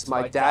headlights.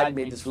 My dad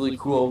made this really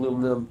cool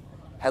aluminum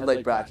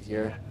headlight bracket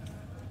here.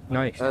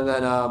 Nice. And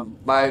then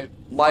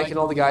Mike and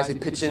all the guys, they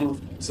pitch in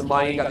some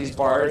money, got these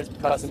bars,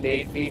 custom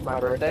made for me for my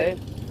birthday.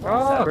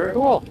 Oh, December.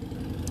 cool.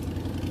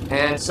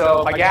 And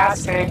so my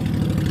gas tank,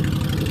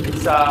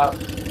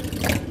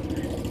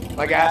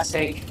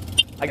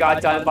 I got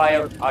it done by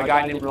a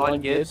guy named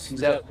Ron Gibbs.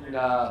 He's out in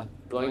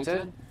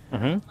Burlington.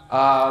 Mm-hmm.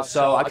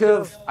 So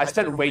I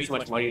spent way too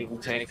much money on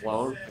the tank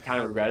alone. I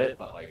kind of regret it,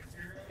 but like,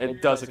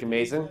 it does look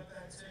amazing.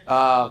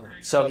 So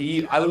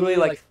he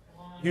was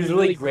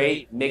really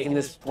great making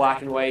this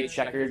black and white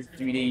checkered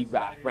 3D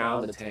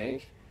background in the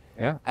tank.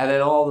 Yeah. And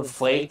then all the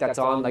flake that's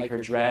on like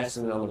her dress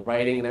and on the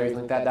writing and everything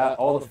like that,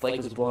 all the flake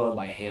was blown on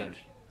by hand.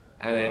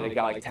 And then it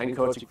got like 10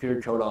 coats of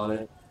clear coat on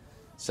it.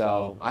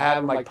 So I had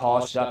them like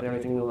polished up and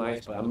everything real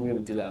nice, but I'm gonna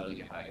do that when I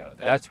get back out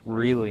there. That's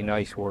really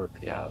nice work.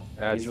 Yeah,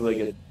 That's he's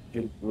really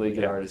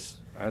good artist.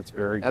 That's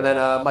very good. And then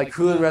my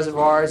coolant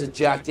reservoir is a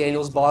Jack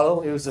Daniels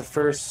bottle. It was the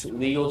first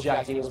legal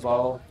Jack Daniels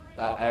bottle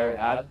that I ever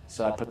had,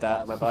 so I put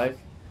that on my bike.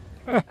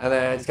 And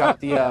then it's got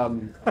the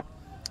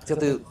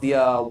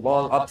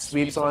long up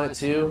sweeps on it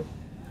too,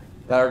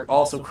 that are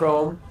also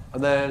chrome.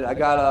 And then I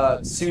got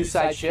a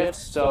suicide shift.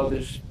 So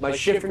there's my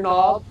shifter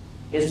knob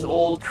is an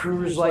old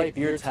Cruise Light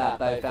beer tap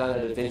that I found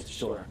at a vintage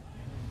store.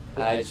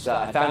 And I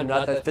found a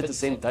nut that fit the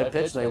same thread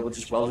pitch, and I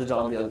just welded it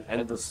on the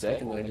end of the stick,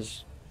 and then I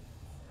just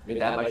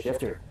made that my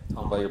shifter.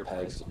 Tell 'em about your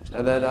pegs.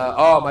 And then,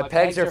 my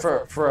pegs are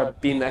for a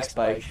BMX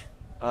bike.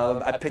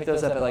 I picked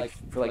those up at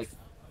for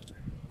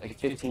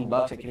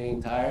 $15 at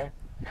Canadian Tire.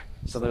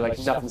 So they're like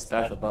nothing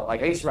special, but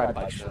like I used to ride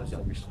bikes when I was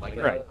younger, so I'm like,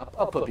 Right.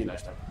 I'll put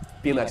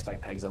BMX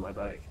bike pegs on my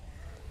bike.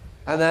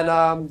 And then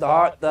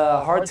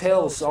the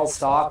hardtail was all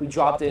stock. We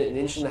dropped it 1.5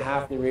 inches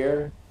in the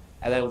rear,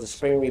 and then with the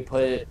spring we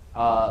put it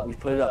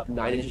up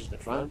 9 inches in the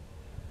front.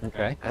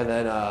 Okay. And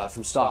then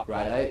from stock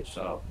ride height.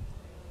 So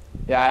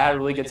yeah, I had a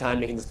really good time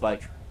making this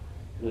bike.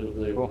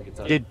 Really good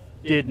time.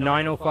 Did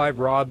 905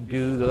 Rob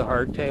do the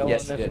hardtail?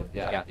 Yes, he did.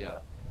 Yeah.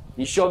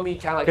 He showed me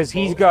kind of like Because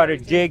he's got a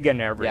jig and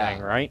everything,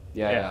 right?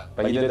 Yeah.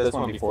 But you did this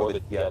one before the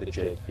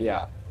jig.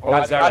 Yeah. Oh,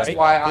 is that That's right?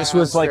 why This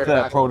was like the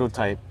back.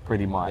 prototype,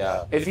 pretty much.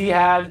 Yeah. If he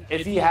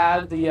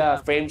had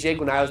the frame jig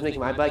when I was making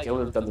my bike, I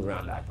would have done the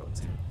round backbone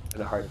too,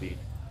 in a heartbeat.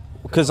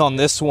 Because on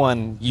this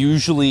one,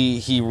 usually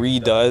he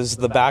redoes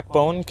the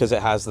backbone because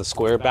it has the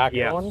square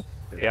backbone.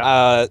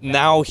 Yeah.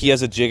 Now he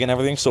has a jig and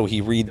everything, so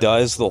he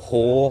redoes the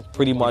whole,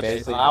 pretty much.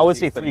 Basically, I would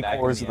say you put the neck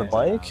 3/4 of in the the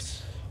bike.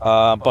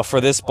 end. But for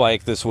this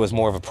bike, this was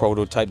more of a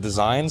prototype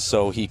design,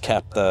 so he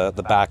kept the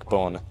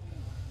backbone.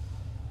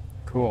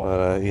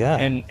 Cool. Yeah.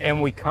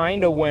 And we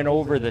kind of went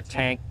over the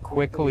tank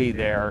quickly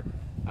there,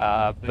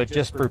 but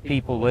just for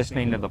people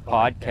listening to the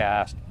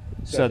podcast,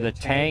 so the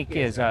tank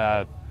is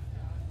a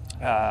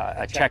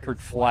checkered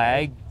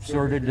flag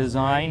sort of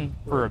design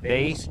for a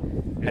base,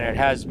 and it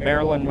has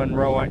Marilyn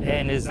Monroe.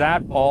 And is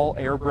that all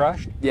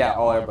airbrushed? Yeah,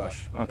 all airbrush.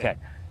 Okay.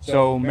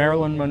 So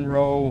Marilyn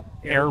Monroe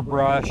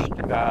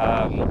airbrushed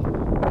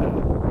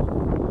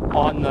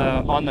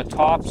on the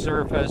top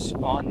surface,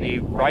 on the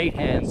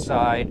right-hand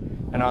side,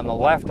 and on the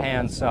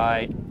left-hand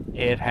side,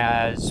 it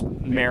has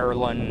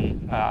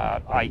Marilyn,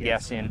 I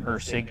guess, in her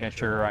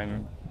signature.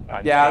 I'm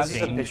Yeah, this is a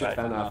guessing, picture I but-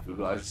 found off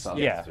Google. I just saw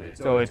yeah, this.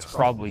 so it's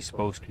probably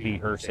supposed to be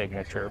her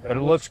signature, but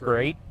it looks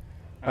great.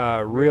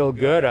 Real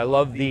good. I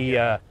love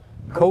the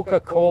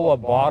Coca-Cola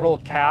bottle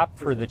cap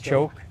for the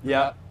choke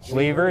Yeah.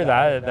 lever.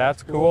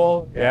 That's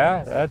cool.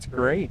 Yeah, that's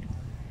great.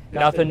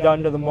 Nothing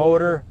done to the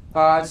motor.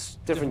 It's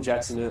different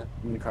jets in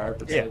the car,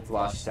 but Yeah. it's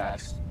velocity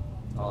stacks.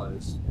 All it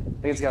is.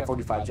 I think it's got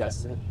 45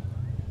 jets in it.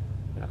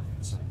 Yeah.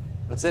 So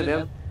that's it,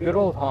 man. Good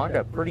old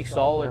Honda. Pretty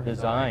solid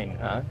design,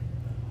 huh?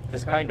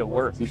 This kind of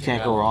works. You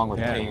can't go wrong with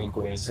Yeah. King and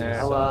Queen.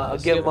 Yeah. I'll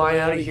get mine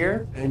out of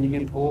here, and you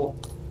can pull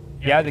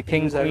Yeah, the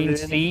King Is that Queen it?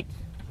 seat.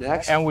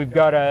 next. And we've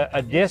got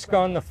a disc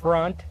on the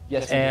front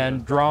Yes, we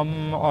and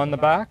drum on the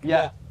back.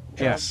 Yeah.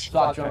 Yes.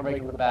 Stock drum brake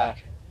in the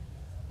back.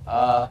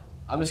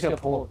 I'm just gonna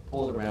pull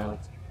it around.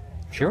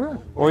 Sure.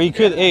 Or you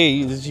could,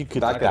 you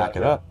could back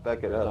it up.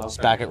 Back it up. Just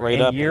back it right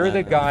And up. you're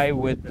the guy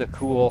with the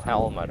cool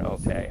helmet,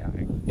 okay?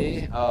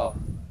 Me? Oh.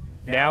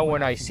 Now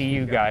when I see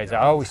you guys, I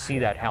always see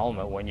that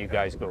helmet when you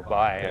guys go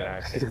by, and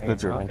I think, The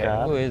German okay,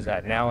 cap. who is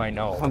that? Now I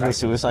know. On the right?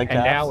 suicide And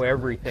cap. now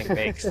everything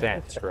makes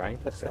sense, right?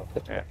 So,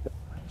 yeah.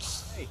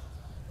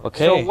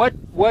 Okay. So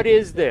what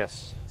is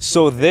this?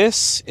 So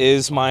this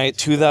is my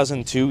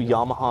 2002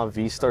 Yamaha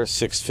V-Star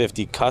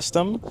 650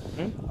 Custom.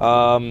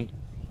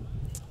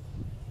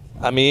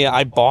 I mean,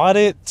 I bought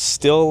it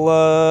still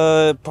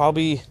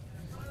probably,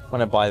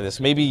 when I buy this,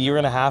 maybe a year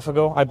and a half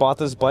ago, I bought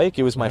this bike.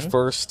 It was my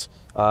first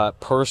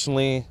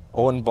personally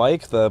owned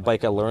bike. The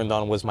bike I learned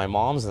on was my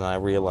mom's, and I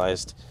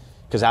realized,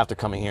 because after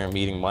coming here and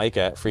meeting Mike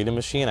at Freedom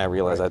Machine, I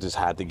realized I just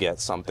had to get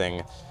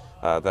something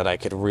that I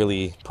could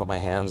really put my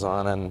hands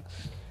on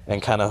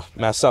and kind of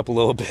mess up a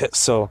little bit.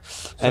 So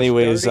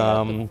anyways,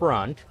 Starting at the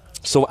front.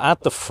 so at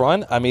the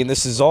front, I mean,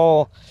 this is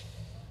all,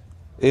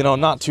 you know,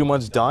 not too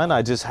much done.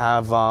 I just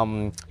have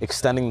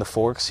extending the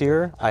forks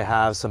here. I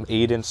have some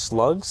 8-inch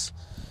slugs.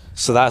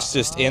 So that's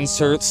just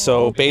inserts.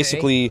 So okay.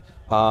 basically,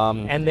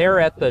 And they're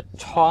at the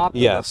top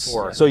yes. of the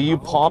fork. So you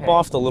pop Okay.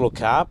 off the little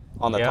cap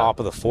on the Yeah. top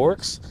of the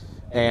forks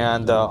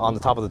and on the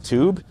top of the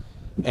tube.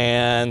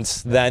 And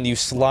then you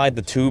slide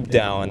the tube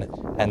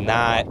down, and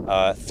that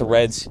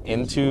threads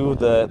into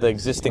the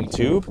existing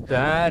tube.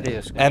 That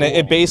is cool. And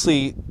it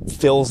basically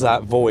fills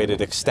that void.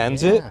 It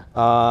extends it.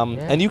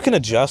 And you can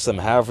adjust them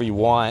however you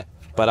want.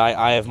 But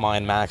I have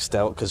mine maxed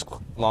out because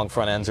long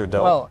front ends are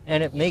dope. Well,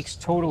 and it makes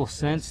total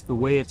sense the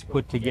way it's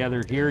put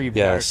together here. You've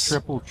Yes. got a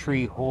triple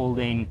tree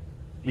holding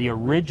the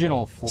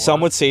original fork. Some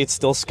would say it's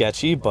still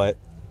sketchy, but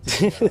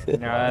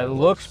It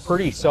looks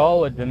pretty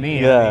solid to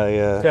me. Yeah, I mean,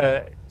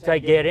 yeah. To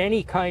get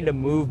any kind of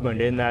movement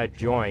in that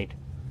joint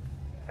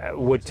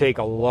would take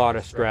a lot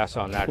of stress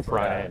on that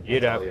front end.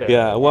 You'd have to.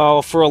 yeah.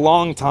 Well, for a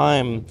long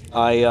time,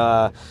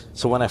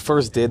 so when I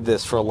first did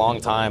this, for a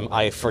long time,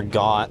 I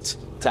forgot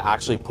to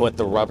actually put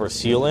the rubber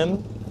seal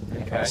in.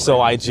 Okay. So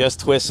I just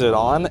twisted it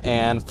on,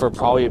 and for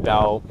probably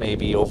about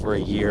maybe over a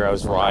year, I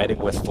was riding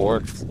with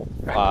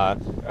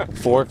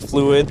fork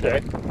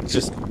fluid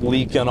just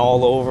leaking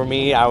all over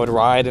me. I would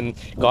ride, and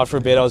God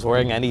forbid I was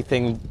wearing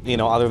anything, you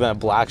know, other than a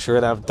black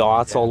shirt, I have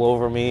dots all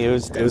over me. It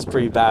was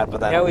pretty bad. But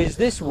then, now, is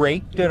this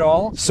raked at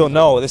all? so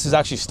no, this is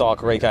actually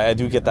stock rake. I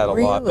do get that a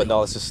lot, but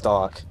no, this is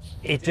stock.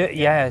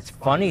 Yeah, it's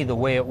funny the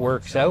way it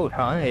works out,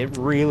 huh? It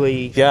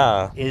really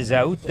is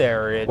out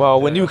there.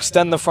 Well, when you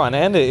extend the front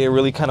end, it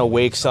really kind of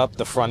wakes up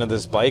the front of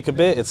this bike a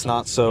bit. It's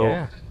not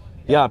so...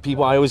 Yeah,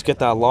 people, I always get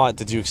that a lot.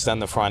 Did you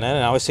extend the front end?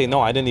 And I always say, no,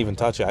 I didn't even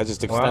touch it. I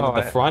just extended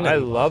the front end. I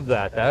love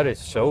that. That is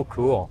so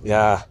cool.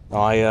 Yeah,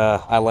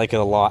 I like it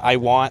a lot. I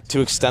want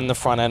to extend the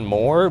front end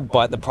more,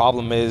 but the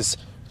problem is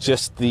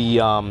just the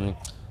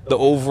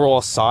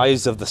overall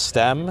size of the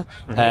stem.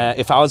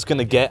 If I was going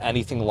to get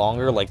anything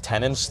longer, like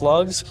 10-inch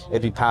slugs,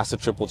 it'd be past the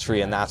triple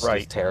tree, and that's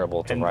just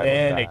terrible to ride. And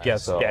then with it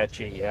gets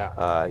sketchy,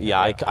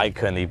 I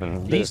couldn't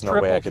even, there's no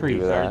way I could do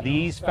that. Are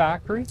these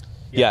factory?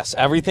 Yes,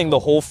 everything, the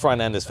whole front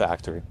end is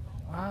factory.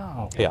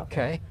 Wow,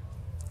 okay.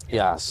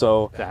 Yeah,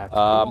 so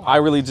I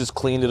really just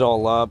cleaned it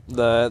all up.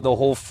 The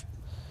whole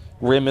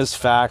rim is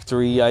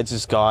factory. I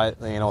just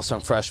got, you know, some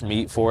fresh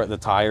meat for it. The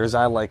tires,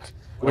 I like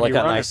a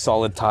nice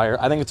solid tire.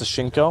 I think it's a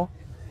Shinko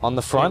on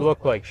the front. They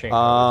look like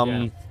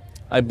Shinkos,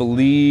 I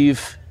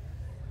believe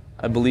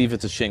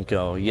it's a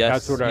Shinko.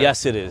 Yes,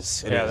 yes, it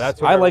is.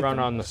 That's what I run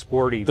on the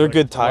sporty. They're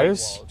good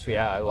tires.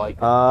 Yeah, I like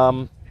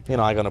them. You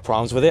know, I got no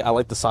problems with it. I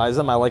like the size of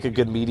them. I like a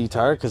good meaty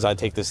tire because I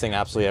take this thing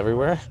absolutely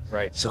everywhere.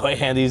 Right. So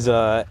Andy's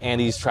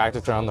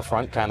tractor trailer on the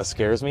front kind of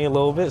scares me a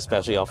little bit,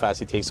 especially how fast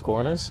he takes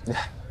corners.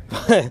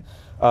 Yeah,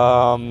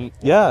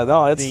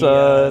 no,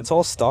 it's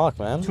all stock,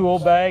 man. Tool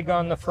bag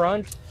on the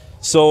front.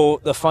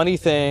 So the funny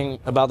thing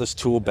about this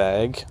tool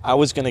bag, I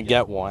was gonna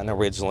get one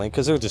originally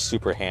because they're just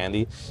super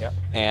handy. Yeah.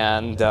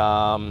 And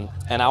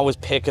I was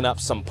picking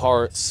up some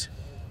parts.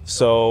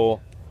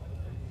 So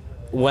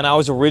when I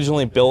was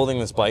originally building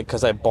this bike,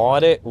 because I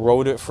bought it,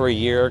 rode it for a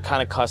year,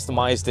 kind of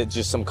customized it,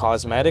 just some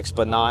cosmetics,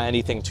 but not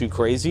anything too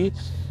crazy.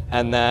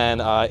 And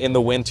then in the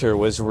winter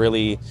was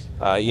really,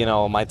 you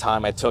know, my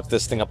time. I took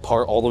this thing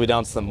apart all the way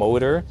down to the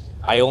motor.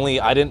 I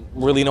didn't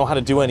really know how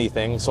to do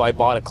anything, so I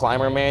bought a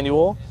climber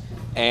manual,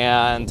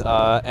 and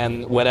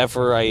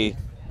whatever I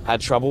had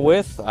trouble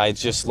with, I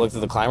just looked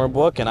at the climber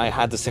book, and I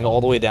had this thing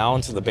all the way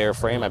down to the bare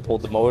frame. I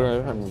pulled the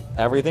motor and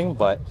everything,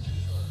 but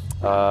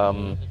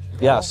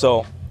yeah,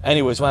 so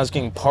anyways, when I was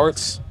getting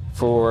parts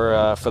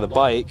for the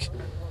bike,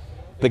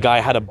 the guy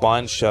had a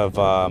bunch of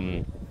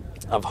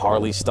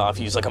Harley stuff.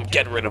 He was like, I'm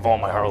getting rid of all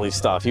my Harley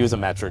stuff. He was a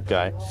metric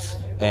guy.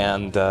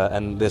 And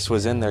this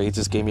was in there. He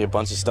just gave me a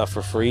bunch of stuff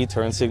for free,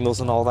 turn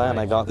signals and all that, and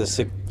I got this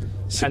sick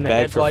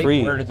bag for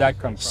free. Where did that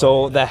come from?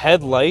 So the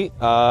headlight,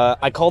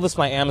 I call this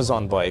my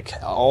Amazon bike.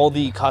 All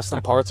the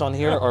custom parts on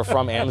here are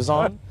from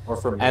Amazon. Or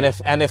from and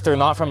if they're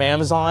not from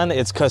Amazon,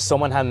 it's because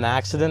someone had an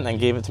accident and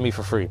gave it to me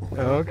for free.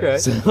 Okay.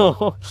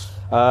 So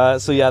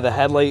yeah, the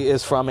headlight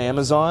is from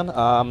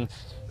Amazon.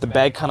 The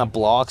bag kind of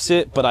blocks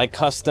it, but I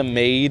custom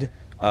made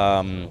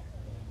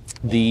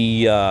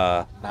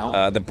the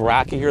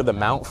bracket here, the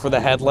mount for the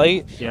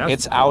headlight. Yeah.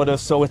 It's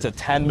it's a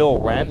 10 mil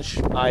wrench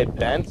I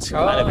bent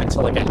kind of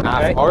into like a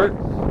half part,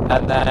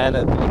 and then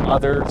the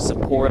other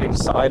supporting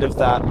side of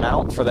that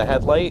mount for the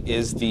headlight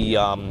is the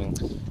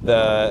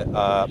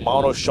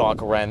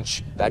monoshock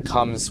wrench that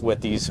comes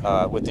with these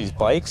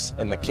bikes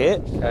in the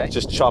kit. Okay.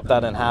 Just chopped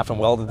that in half and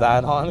welded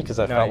that on because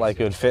I felt like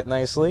it would fit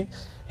nicely.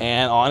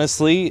 And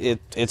honestly,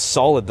 it's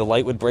solid. The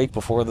light would break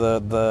before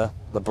the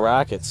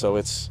bracket, so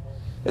it's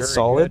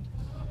solid.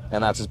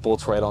 And that just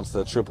bolts right onto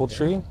the triple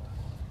tree.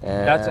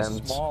 And that's a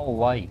small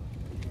light.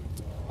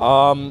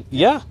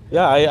 Yeah,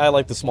 I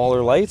like the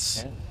smaller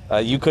lights. Yeah.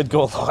 You could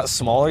go a lot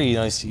smaller. You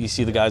know, you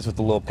see the guys with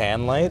the little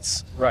pan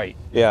lights. Right.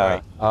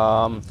 Yeah.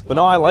 Right. But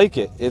no, I like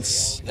it. You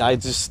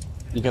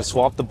can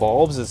swap the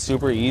bulbs. It's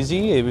super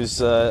easy. It was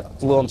a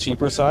little on the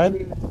cheaper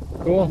side.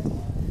 Cool.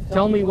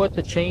 Tell me what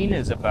the chain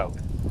is about.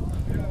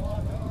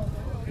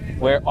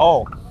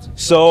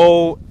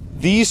 So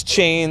these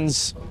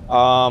chains,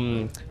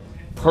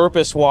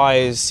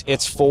 purpose-wise,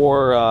 it's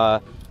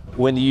for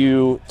when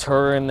you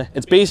turn.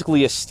 It's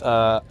basically a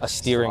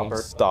steering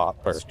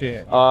stopper.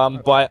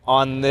 But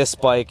on this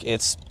bike,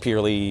 it's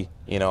purely,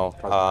 you know,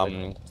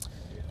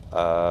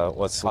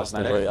 what's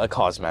a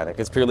cosmetic.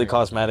 It's purely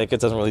cosmetic. It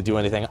doesn't really do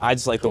anything. I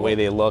just like the way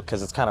they look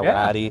because it's kind of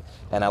ratty,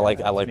 and I like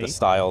the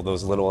style of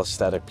those little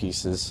aesthetic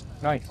pieces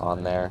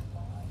on there.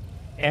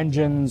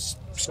 Engines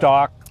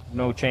stock,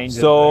 no changes.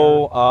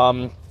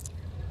 So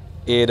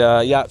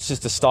it's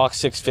just a stock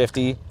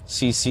 650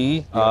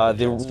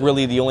 cc.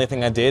 Really the only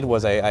thing I did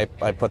was I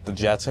put the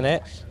jets in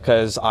it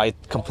because I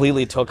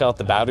completely took out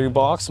the battery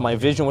box. My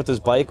vision with this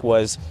bike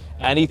was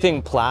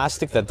anything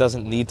plastic that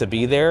doesn't need to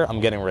be there, I'm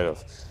getting rid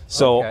of.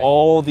 So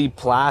all the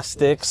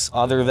plastics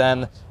other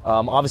than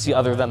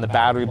the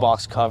battery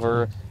box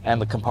cover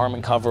and the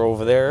compartment cover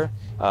over there,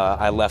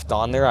 I left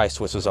on there. I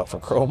switched those up for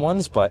chrome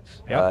ones, but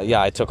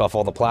I took off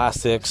all the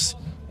plastics,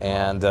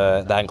 and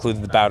that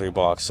included the battery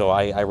box. So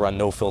I run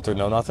no filter,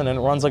 no nothing, and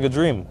it runs like a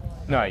dream.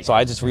 Nice. So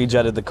I just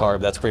rejetted the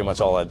carb. That's pretty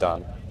much all I've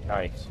done.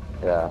 Nice.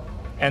 Yeah.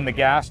 And the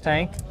gas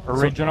tank,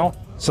 original?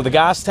 So the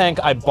gas tank,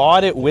 I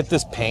bought it with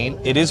this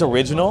paint. It is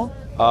original,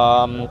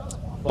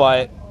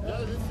 but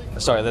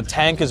sorry, the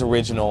tank is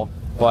original,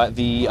 but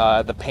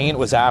the paint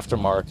was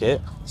aftermarket.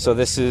 So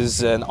this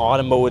is an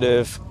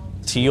automotive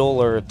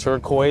teal or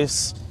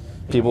turquoise.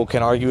 People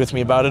can argue with me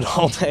about it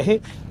all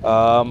day,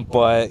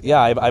 but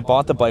yeah, I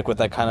bought the bike with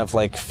that kind of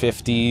like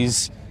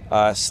 50s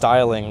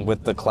styling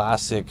with the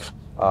classic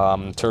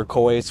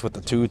turquoise with the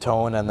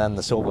two-tone and then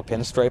the silver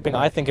pinstriping.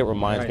 I think it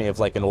reminds me of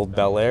like an old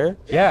Bel Air.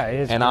 Yeah,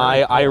 it is. And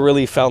I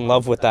really fell in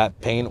love with that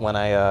paint when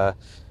I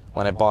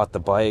bought the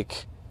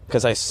bike,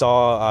 because I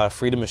saw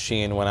Freedom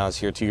Machine when I was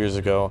here 2 years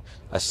ago.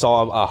 I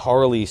saw a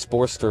Harley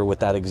Sportster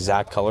with that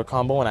exact color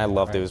combo, and I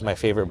loved it. It was my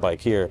favorite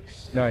bike here.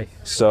 Nice.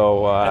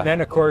 So and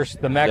then of course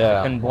the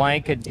Mexican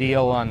blanket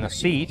deal on the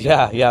seat.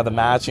 Yeah, the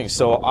matching.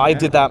 So I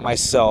did that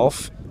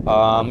myself.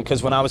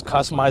 Because when I was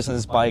customizing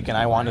this bike and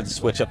I wanted to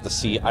switch up the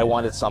seat, I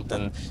wanted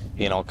something,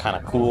 you know, kind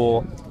of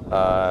cool.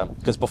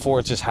 Because before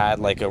it just had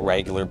like a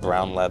regular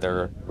brown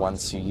leather one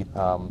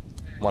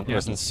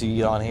person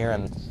seat on here,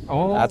 and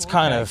that's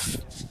kind of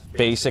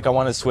basic. I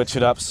wanted to switch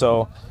it up.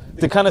 So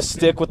to kind of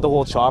stick with the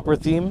whole chopper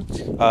theme,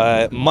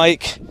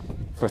 Mike,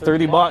 for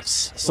 30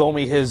 bucks, sold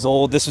me his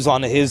old, this was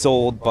on his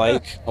old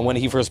bike. And when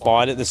he first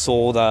bought it, this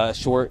old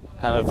short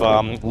kind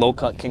of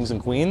low-cut Kings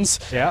and Queens.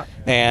 Yeah.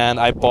 And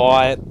I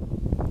bought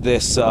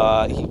this, he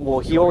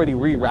already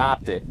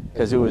rewrapped it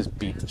because it was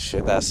beat to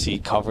shit, that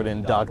seat, covered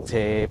in duct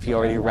tape. He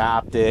already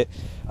wrapped it.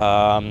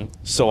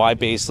 So I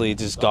basically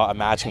just got a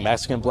matching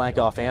Mexican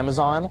blanket off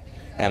Amazon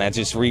and I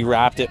just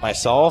rewrapped it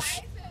myself.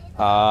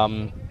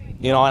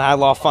 You know, and I had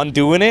a lot of fun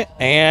doing it,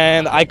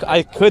 and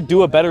I could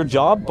do a better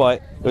job,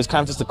 but it was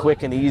kind of just a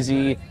quick and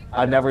easy.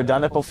 I've never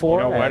done it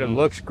before. You know what? It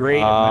looks great.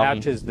 It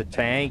matches the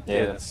tank.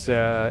 Yeah. It's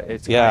yeah,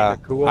 kind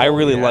of cool. I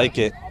really like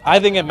it. I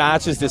think it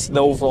matches the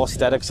overall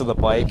aesthetics of the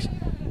bike.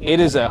 It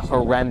is a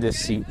horrendous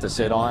seat to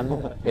sit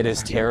on. It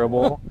is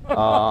terrible.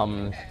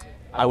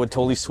 I would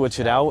totally switch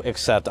it out,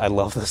 except I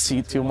love the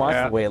seat too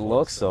much, the way it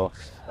looks. So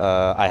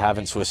I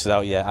haven't switched it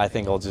out yet. I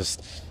think I'll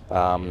just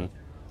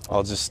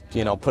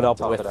you know, put up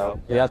with it.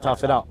 Yeah,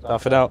 tough it out.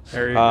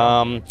 There you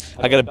go.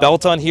 I got a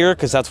belt on here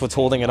because that's what's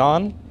holding it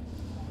on.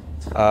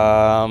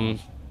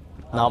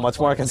 Not much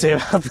more I can say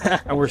about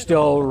that. And we're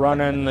still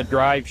running the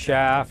drive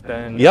shaft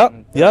and.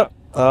 Yep.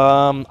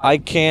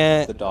 I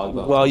can't.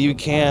 Well, you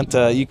can't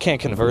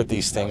convert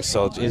these things,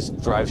 so it's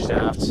drive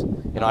shafts.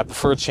 You know, I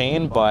prefer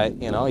chain, but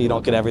you know, you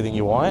don't get everything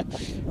you want.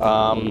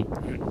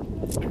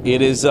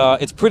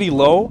 It's pretty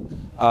low.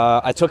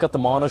 I took out the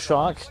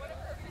monoshock,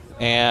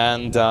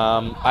 and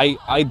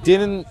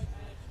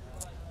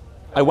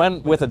I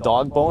went with a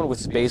dog bone,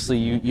 which is basically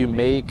you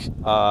make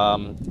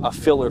a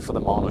filler for the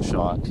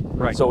monoshock.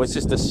 Right. So it's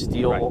just a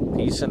steel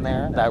piece in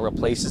there that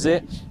replaces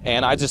it,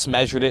 and I just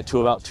measured it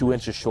to about 2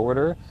 inches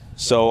shorter.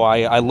 So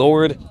I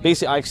lowered,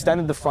 basically I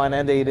extended the front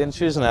end 8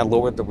 inches and I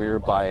lowered the rear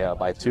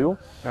by 2.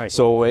 Nice.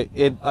 So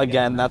it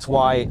again, that's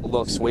why it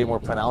looks way more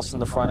pronounced in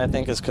the front, I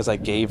think, is because I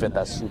gave it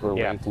that super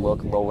length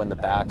look, low in the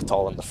back,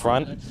 tall in the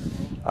front.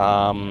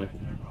 What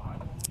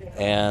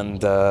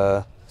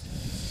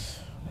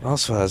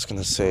else was I was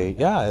gonna say?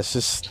 Yeah, it's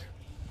just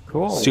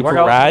cool. Super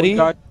ratty.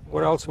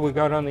 What else have we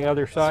got on the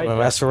other side? A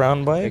mess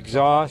around bike.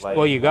 Exhaust.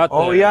 Well, you got.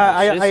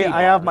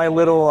 I have my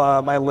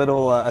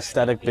little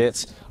aesthetic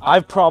bits.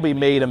 I've probably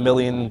made 1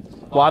 million.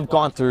 Well, I've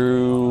gone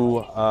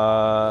through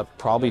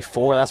probably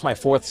 4. That's my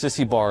 4th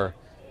sissy bar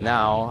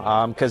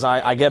now, because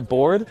I get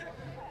bored,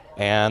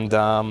 and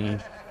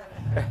this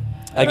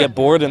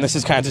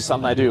is kind of just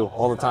something I do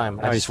all the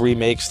time. I just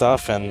remake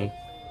stuff. And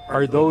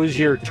are those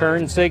your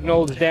turn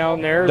signals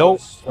down there?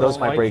 Nope, those are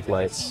my brake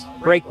lights.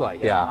 Brake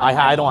lights. Yeah,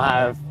 I don't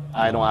have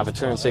a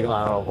turn signal.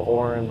 I don't have a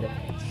horn.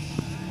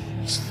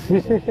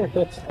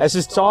 It's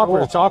just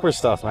chopper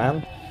stuff,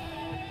 man.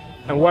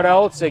 And what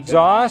else?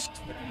 Exhaust?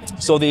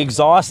 So the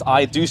exhaust,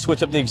 I do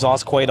switch up the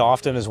exhaust quite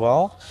often as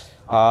well.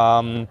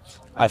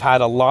 I've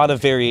had a lot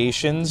of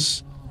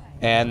variations,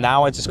 and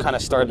now I just kind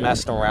of started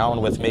messing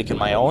around with making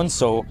my own.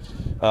 So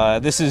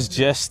this is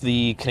just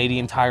the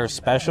Canadian Tire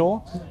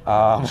Special.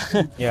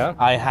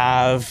 I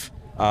have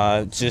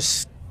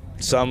just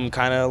some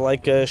kind of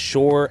like a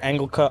shore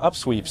angle cut up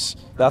sweeps.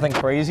 Nothing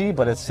crazy,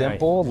 but it's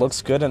simple,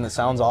 looks good, and it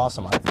sounds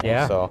awesome, I think.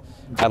 Yeah. So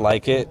I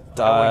like it. We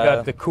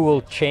got the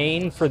cool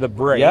chain for the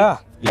brake. Yeah.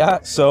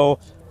 So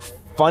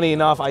funny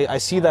enough, I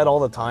see that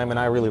all the time, and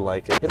I really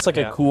like it. It's like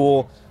a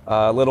cool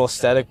little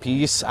aesthetic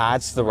piece,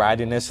 adds to the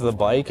rattiness of the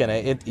bike, and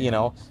it you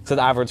know, to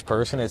the average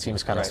person, it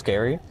seems kind of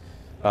scary.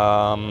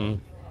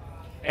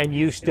 And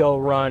you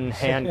still run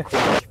hand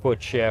clutch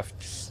foot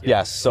shift?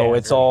 Yes, so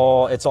it's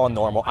all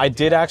normal. I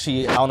did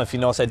actually, I don't know if you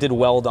noticed, I did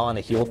weld on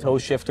a heel toe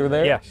shifter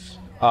there. Yes.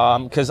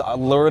 Because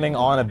learning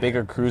on a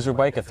bigger cruiser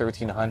bike, a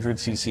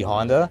 1300cc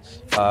Honda,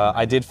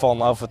 I did fall in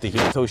love with the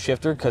heel toe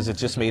shifter because it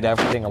just made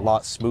everything a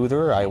lot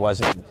smoother. I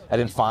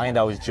didn't find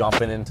I was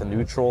jumping into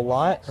neutral a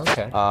lot.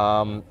 Okay.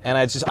 And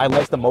I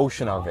like the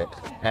motion of it.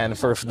 And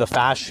for the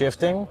fast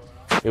shifting,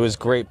 it was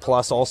great.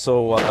 Plus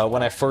also,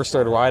 when I first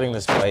started riding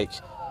this bike,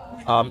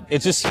 it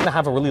just seemed to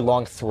have a really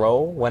long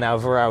throw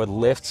whenever I would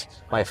lift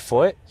my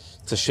foot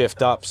to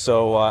shift up.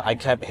 So I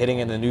kept hitting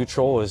in the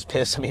neutral. It was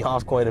pissing me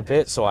off quite a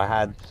bit. So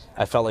I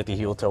felt like the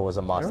heel toe was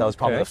a must. That was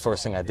probably the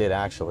first thing I did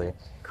actually.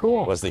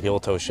 Cool. Was the heel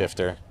toe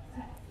shifter.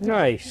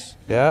 Nice.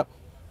 Yeah.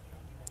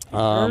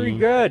 Very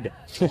good.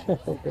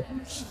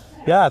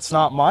 Yeah, it's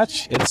not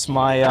much. It's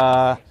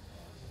my,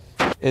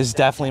 is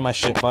definitely my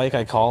shit bike,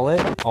 I call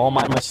it. All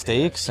my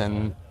mistakes,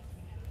 and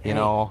you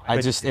know,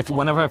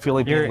 whenever I feel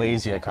like being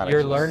lazy, I kind of.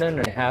 You're learning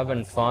and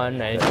having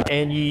fun,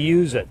 and you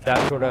use it.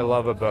 That's what I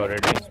love about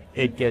it.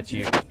 It gets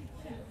you.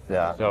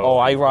 Yeah. So,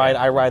 I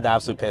ride the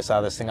absolute piss out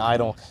of this thing.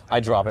 I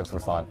drop it for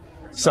fun.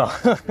 So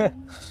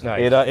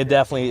nice. it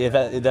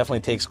definitely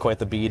takes quite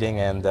the beating,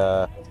 and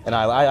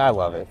I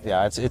love it.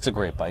 Yeah, it's a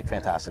great bike,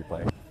 fantastic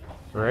bike.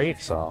 Great.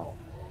 So,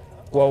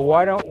 well,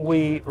 why don't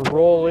we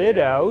roll it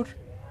out,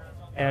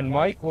 and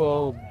Mike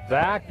will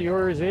back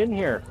yours in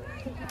here.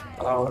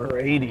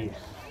 alrighty.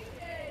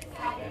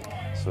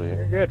 Sweet.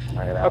 You're good.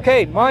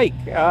 Okay, Mike.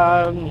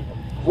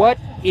 What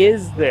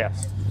is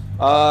this?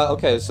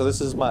 Okay, so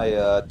this is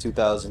my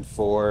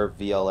 2004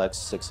 VLX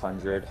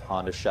 600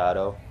 Honda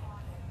Shadow.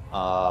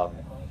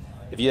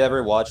 If you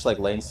ever watch like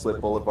Lane Slip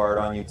Boulevard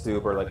on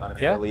YouTube or like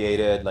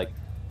Unaffiliated, like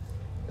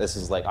this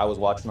is like I was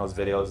watching those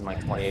videos in like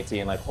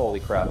 2018, like holy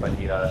crap, I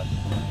need a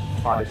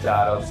Honda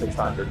Shadow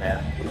 600,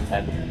 man.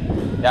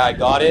 And yeah, I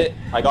got it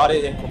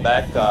in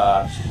Quebec.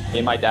 Me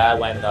and my dad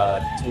went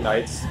 2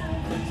 nights.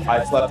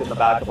 I slept in the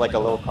back of like a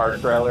little car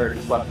trailer.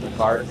 He slept in the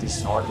car because he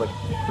snored like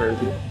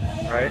crazy.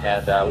 Right.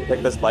 And we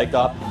picked this bike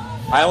up.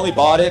 I only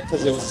bought it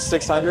because it was a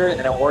 600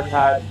 and it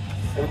had,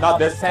 not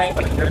this tank,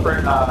 but a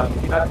different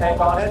peanut tank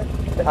on it.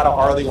 It had a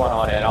Harley one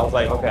on it. And I was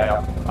like, okay,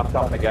 I'm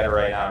coming to get it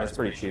right now. And it's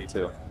pretty cheap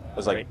too. It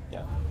was like,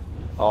 yeah.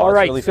 Oh, all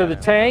right, really so the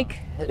tank?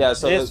 Yeah,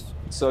 so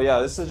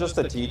this is just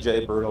a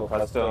TJ Brutal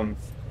Custom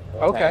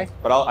tank.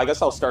 But I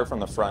guess I'll start from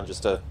the front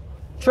just to,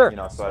 sure. You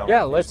know, so I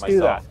don't let's do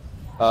that.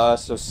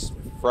 So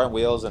front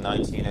wheels, a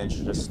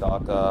 19-inch just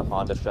stock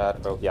Honda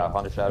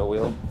Shadow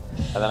wheel.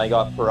 And then I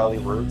got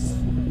Pirelli roots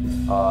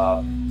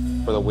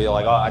for the wheel.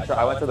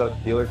 I went to the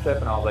dealership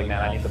and I was like,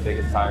 man, I need the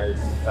biggest tires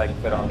that I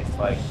can fit on these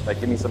bikes. Like,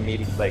 give me some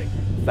meaty, like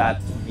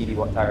fat, meaty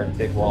tire,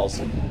 big walls.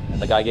 And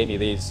the guy gave me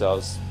these, so I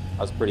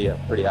was pretty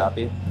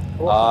happy.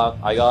 Cool.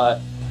 I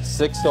got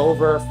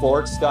 6-over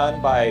Forks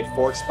gun by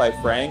Forks by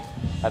Frank,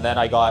 and then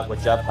I got what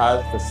Jeff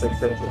has, the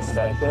 6-inch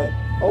extension.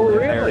 Oh, really?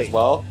 There as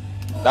well.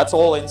 That's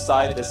all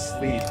inside this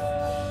sleeve.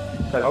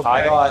 Okay.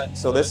 I got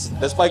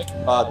this bike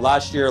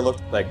last year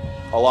looked like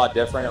a lot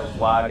different. It was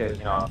black.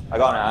 You know, I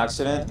got in an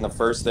accident, and the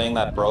first thing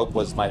that broke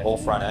was my whole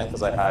front end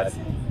because I had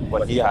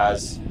what he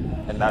has,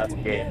 and that's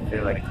what gave.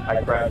 Like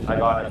I got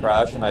in a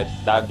crash, and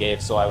that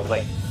gave. So I was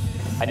like,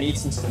 I need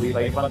some sleeve.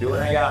 Like if I'm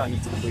doing it again, I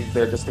need some sleeve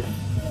there just to keep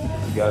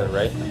it together,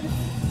 right?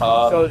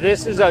 So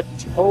this is a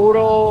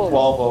total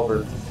 12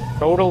 over.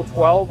 Total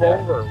 12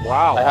 over.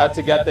 Wow. I had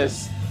to get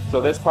this. So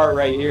this part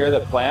right here,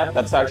 the clamp,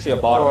 that's actually a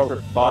bottom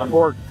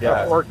fork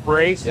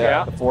brace.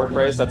 Yeah, the fork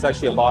brace. That's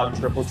actually a bottom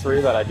triple tree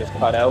that I just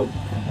cut out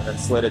and then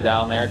slid it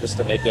down there just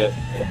to make it,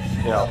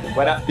 you know.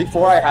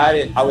 Before I had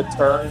it, I would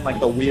turn like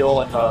the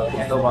wheel and the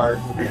handlebars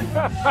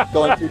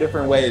going 2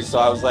 different ways. So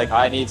I was like,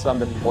 I need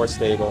something more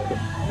stable.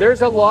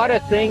 There's a lot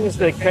of things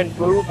that can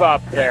move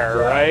up there,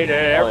 right?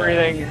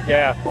 Everything,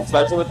 yeah.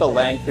 Especially with the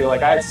length too.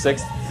 Like I had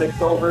 6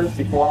 overs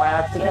before my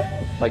accident,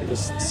 like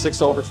just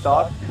 6 over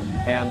stock,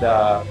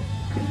 and.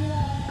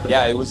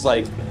 Yeah, it was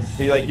like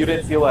you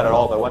didn't feel that at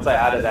all, but once I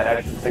added that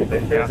extra 6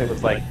 inches, it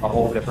was like a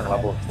whole different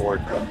level of torque.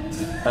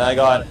 And I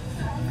got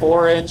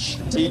 4-inch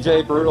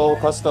TJ Brutal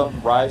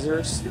custom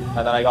risers, and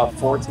then I got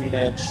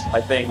 14-inch. I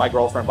think my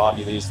girlfriend bought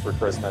me these for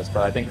Christmas,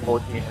 but I think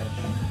 14-inch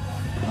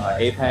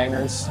ape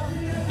hangers.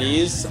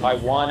 These I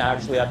won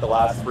actually at the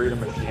last Freedom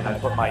Machine. I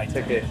put my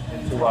ticket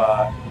into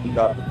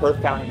the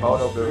Perth County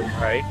Moto booth,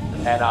 right?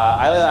 And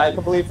I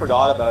completely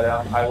forgot about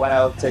it. I went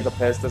out to take a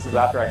piss. This is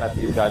after I met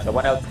these guys. I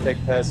went out to take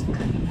a piss,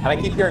 and I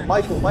keep hearing,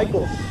 Michael,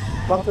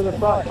 come to the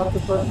front, come to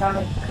the Perth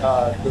County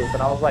booth.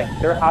 And I was like,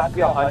 there has to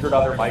be 100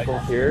 other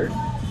Michaels here.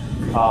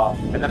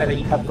 And then I think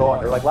he kept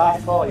going. They're like,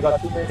 last call, you got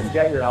 2 minutes to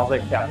get here. And I was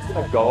like, yeah, I'm just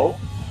gonna go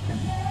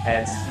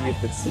and see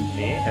if it's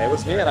me. And it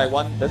was me, and I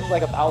won. This is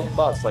like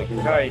 $1,000. Like,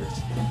 right.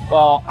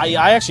 Well,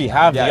 I actually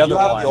have the other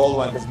one. The old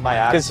one because my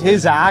accident. Because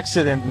his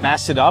accident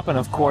messed it up, and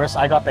of course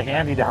I got the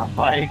hand-me-down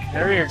bike.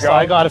 There you go. So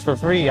I got it for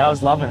free. I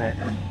was loving it.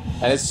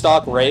 And his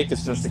stock rake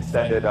is just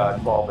extended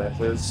 12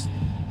 inches.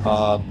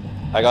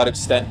 I got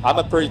I'm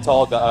a pretty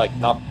tall guy, like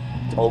not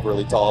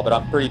overly tall, but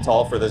I'm pretty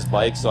tall for this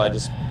bike, so I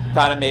just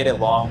kind of made it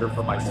longer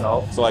for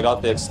myself. So I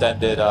got the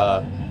extended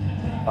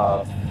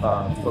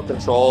foot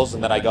controls,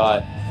 and then I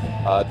got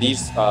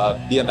these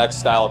BMX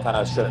style kind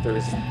of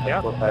shifters,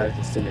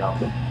 just to, you know,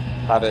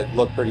 have it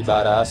look pretty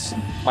badass.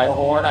 My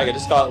horn, I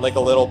just got like a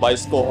little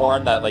bicycle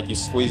horn that like you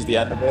squeeze the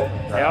end of it.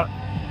 Yeah.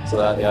 So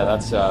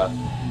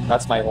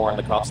that's my horn.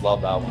 The cops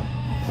love that one.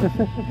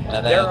 And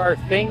then, there are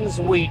things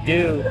we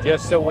do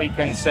just so we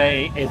can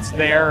say it's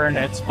there and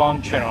it's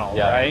functional,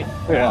 right?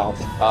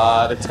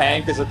 Yeah. The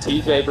tank is a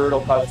TJ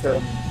Brutal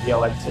custom you know,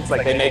 like it's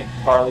like they make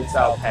Harley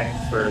style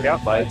tanks for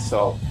bikes.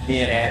 So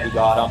me and Andy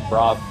got them.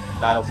 Rob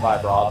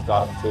 905 Rob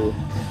got them too.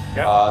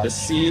 The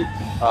seat,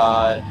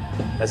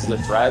 this is the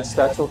drag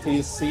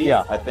specialty seat.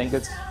 Yeah. I think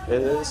it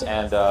is,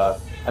 and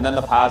then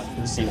the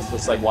passenger seat is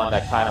just like one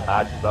that kind of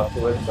matches up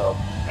to it. So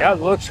yeah,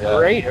 it looks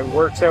great. It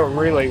works out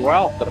really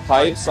well. the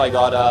pipes, I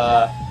got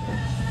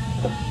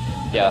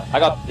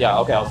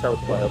okay, I'll start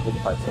with the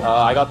pipes.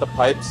 I got the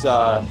pipes,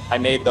 I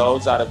made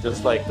those out of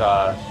just like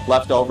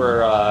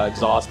leftover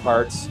exhaust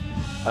parts.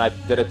 And I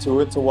did a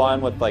 2-to-1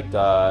 with like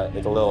a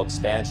little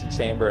expansion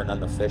chamber and then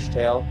the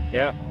fishtail.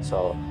 Yeah.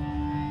 So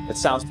it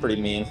sounds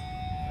pretty mean.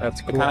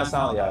 That's cool. It kind of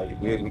sounds,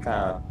 we kind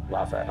of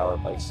laugh at how our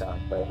bikes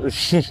sound, but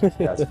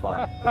yeah, it's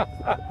fun.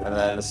 And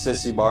then the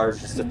sissy bar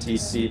is just a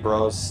TC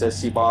Bros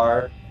sissy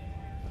bar,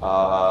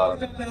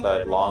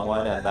 the long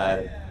one. And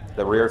then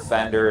the rear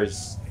fender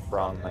is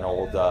from an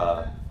old,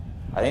 I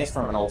think it's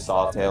from an old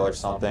Softail or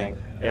something.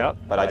 Yeah.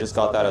 But I just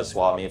got that at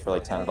swap meet for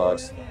like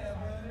 $10.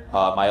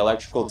 My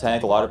electrical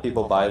tank, a lot of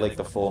people buy like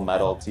the full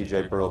metal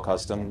TJ Burrow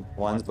custom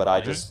ones, but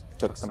I just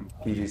took some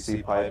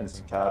PVC pipe and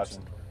some caps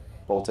and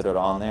bolted it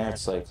on there.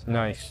 It's like,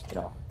 nice.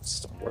 You know, it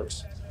still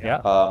works.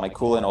 Yeah. My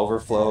coolant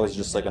overflow is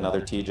just like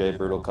another TJ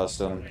Brutal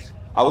custom.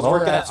 I was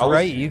working that's at,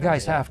 right. You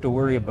guys have to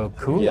worry about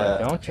coolant,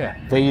 don't you?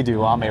 Yeah, you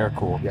do. I'm air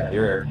cool. Yeah,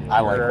 you're air. I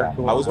like that.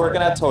 I was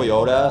working at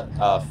Toyota,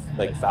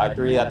 like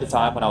factory at the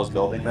time when I was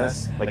building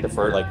this, like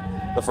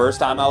the first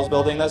time I was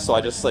building this. So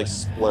I just like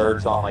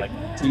splurged on like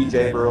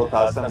TJ Brutal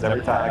customs.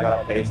 Every time I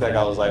got a paycheck,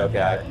 I was like,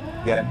 okay, I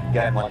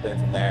getting one thing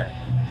from there.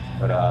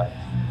 But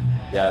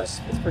yeah, it's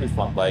pretty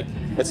fun bike.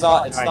 It's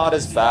not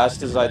as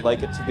fast as I'd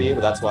like it to be,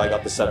 but that's why I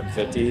got the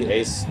 750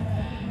 Ace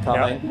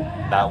coming.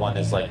 Yep. That one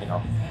is like, you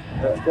know,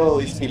 we'll at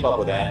least keep up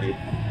with Andy,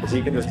 because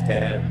he can just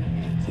hit it.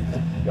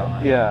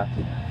 Yeah.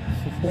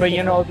 But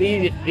you know,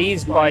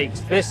 these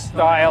bikes, this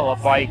style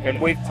of bike, and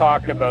we've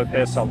talked about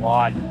this a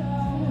lot,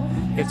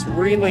 it's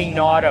really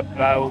not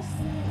about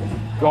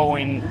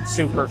going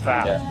super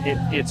fast.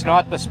 Yeah. It's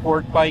not the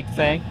sport bike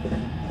thing.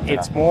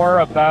 It's more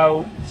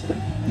about,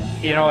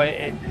 you know,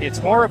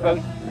 it's more about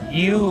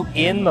you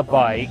in the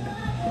bike,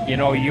 you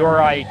know,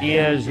 your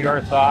ideas,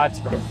 your thoughts.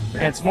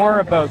 It's more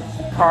about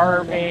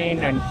carving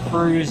and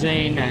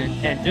cruising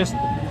and just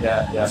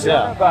sort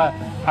of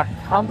a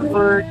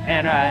comfort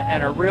and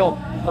a real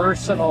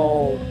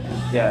personal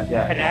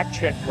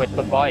connection with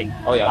the bike.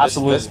 Oh yeah,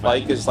 absolutely. This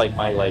bike is like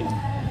my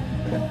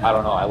I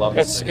don't know, I love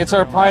this. It's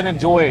our pride and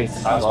joy.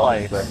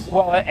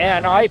 Well,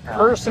 and I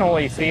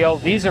personally feel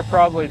these are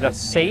probably the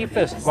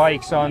safest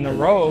bikes on the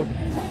road,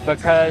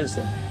 because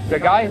the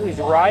guy who's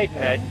riding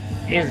it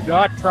is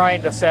not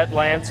trying to set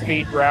land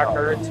speed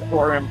records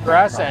or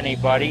impress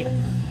anybody.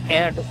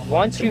 And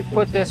once you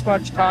put this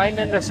much time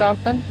into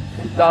something,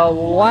 the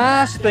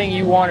last thing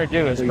you want to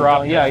do is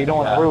drop. Yeah, you don't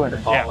want to ruin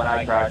it. When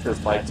I crashed this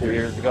bike 2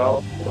 years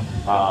ago,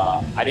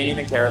 I didn't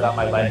even care that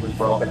my leg was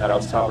broken, that I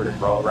was covered in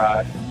road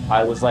rash.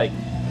 I was like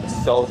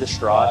so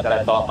distraught that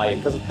I thought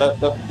because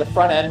the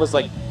front end was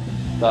like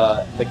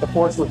the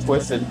ports were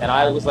twisted, and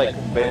I was like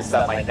convinced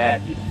that my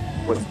neck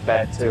was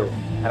bent too.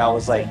 And I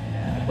was like,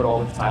 I put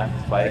all this time in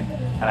this bike,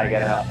 and I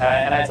get it out.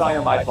 And it's not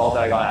even my fault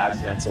that I got in an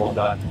accident, so I'm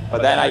done.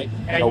 But then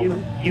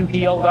you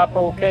healed up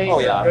okay? Oh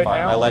yeah, I'm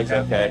fine. My leg's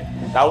okay.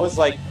 That was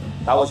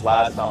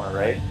last summer,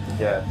 right?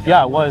 Yeah.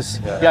 Yeah, it was.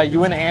 Yeah,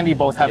 you and Andy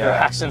both had your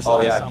accidents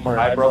last summer.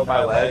 I broke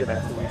my leg, and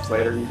then 2 weeks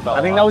later, you fell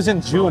I think that was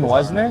in June,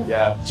 wasn't it?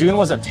 Yeah. June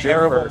was a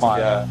terrible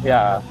month.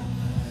 Yeah.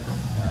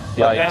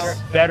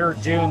 Better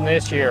June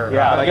this year.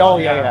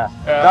 Yeah.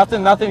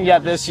 Nothing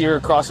yet this year.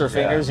 Cross our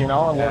fingers, you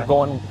know,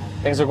 and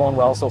things are going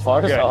well so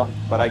far. So.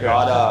 But I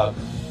got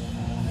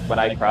when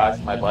I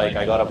crashed my bike,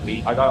 I got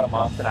a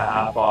month and a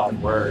half off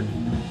work,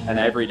 and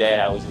every day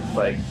I was just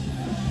like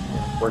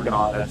working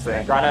on this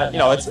thing, trying to, you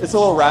know, it's a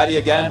little ratty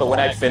again, but when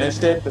I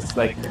finished it, it's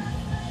like,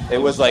 it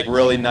was like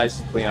really nice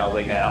and clean. I was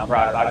like, man, I'm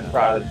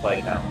proud of this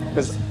bike now,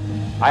 because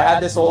I had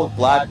this old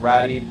black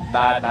ratty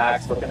Mad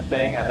Max looking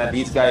thing, and then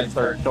these guys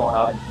started showing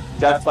up.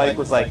 Jeff's bike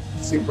was like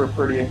super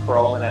pretty in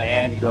chrome, and then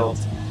Andy built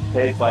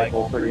his bike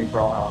all pretty in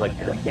chrome. And I was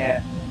like, I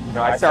can't. You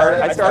know, I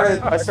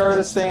started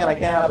this thing, and I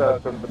can't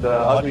have the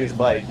ugliest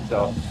bike.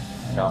 So,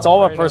 you know. It's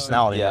all about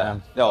personality. Yeah.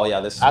 Man. Oh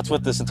yeah. That's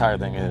what this entire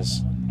thing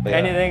is. Yeah.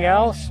 Anything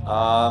else?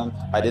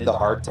 I did the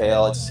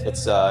hardtail.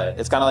 It's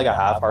kind of like a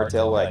half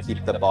hardtail where I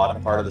keep the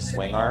bottom part of the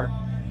swing arm.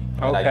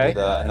 And and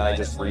then I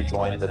just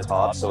rejoined the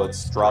top, so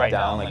it's dropped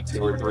down like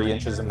 2 or 3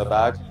 inches in the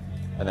back,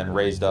 and then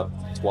raised up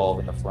 12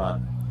 in the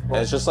front. And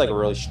it's just like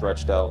really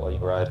stretched out while you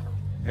ride.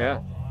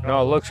 Yeah.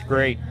 No, it looks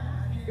great.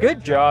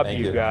 Good job,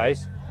 you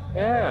guys.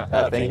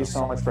 Yeah. Thank you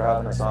so much for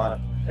having us on.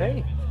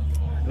 Hey,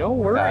 no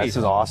worries. Yeah, this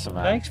is awesome,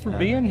 man. Thanks for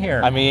being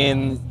here. I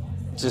mean,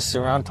 just sit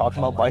around talking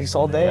about bikes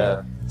all day.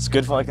 Yeah. It's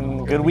good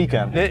weekend. Good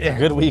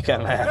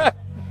weekend, man.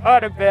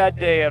 Not a bad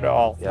day at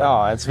all.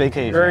 No, it's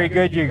vacation. Very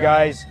good, you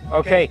guys.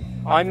 Okay,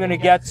 I'm gonna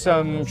get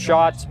some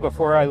shots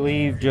before I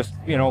leave, just,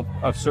 you know,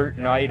 of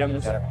certain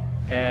items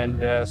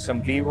and some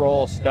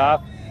B-roll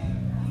stuff.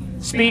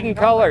 Speed and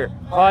Color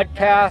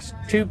podcast,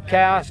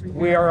 Tubecast.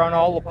 We are on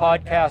all the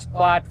podcast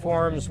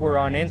platforms. We're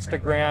on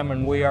Instagram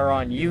and we are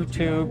on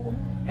YouTube.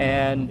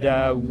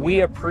 And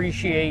we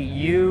appreciate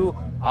you.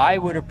 I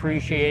would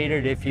appreciate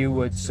it if you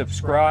would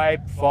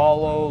subscribe,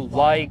 follow,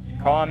 like,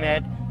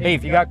 comment. Hey,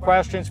 if you got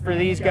questions for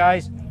these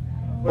guys,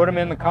 put them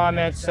in the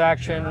comments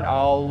section.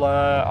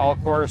 I'll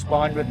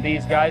correspond with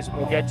these guys and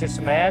we'll get you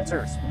some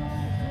answers.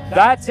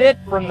 That's it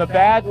from the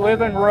Bad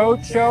Livin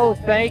Roadshow.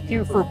 Thank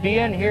you for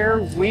being here.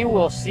 We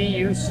will see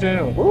you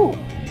soon. Woo.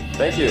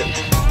 Thank you.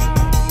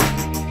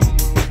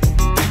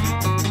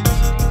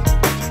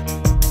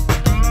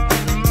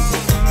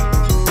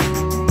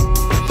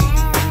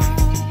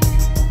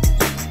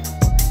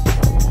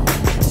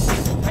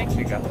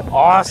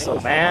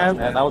 Awesome, man.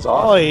 Man, that was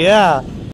awesome. Oh, yeah.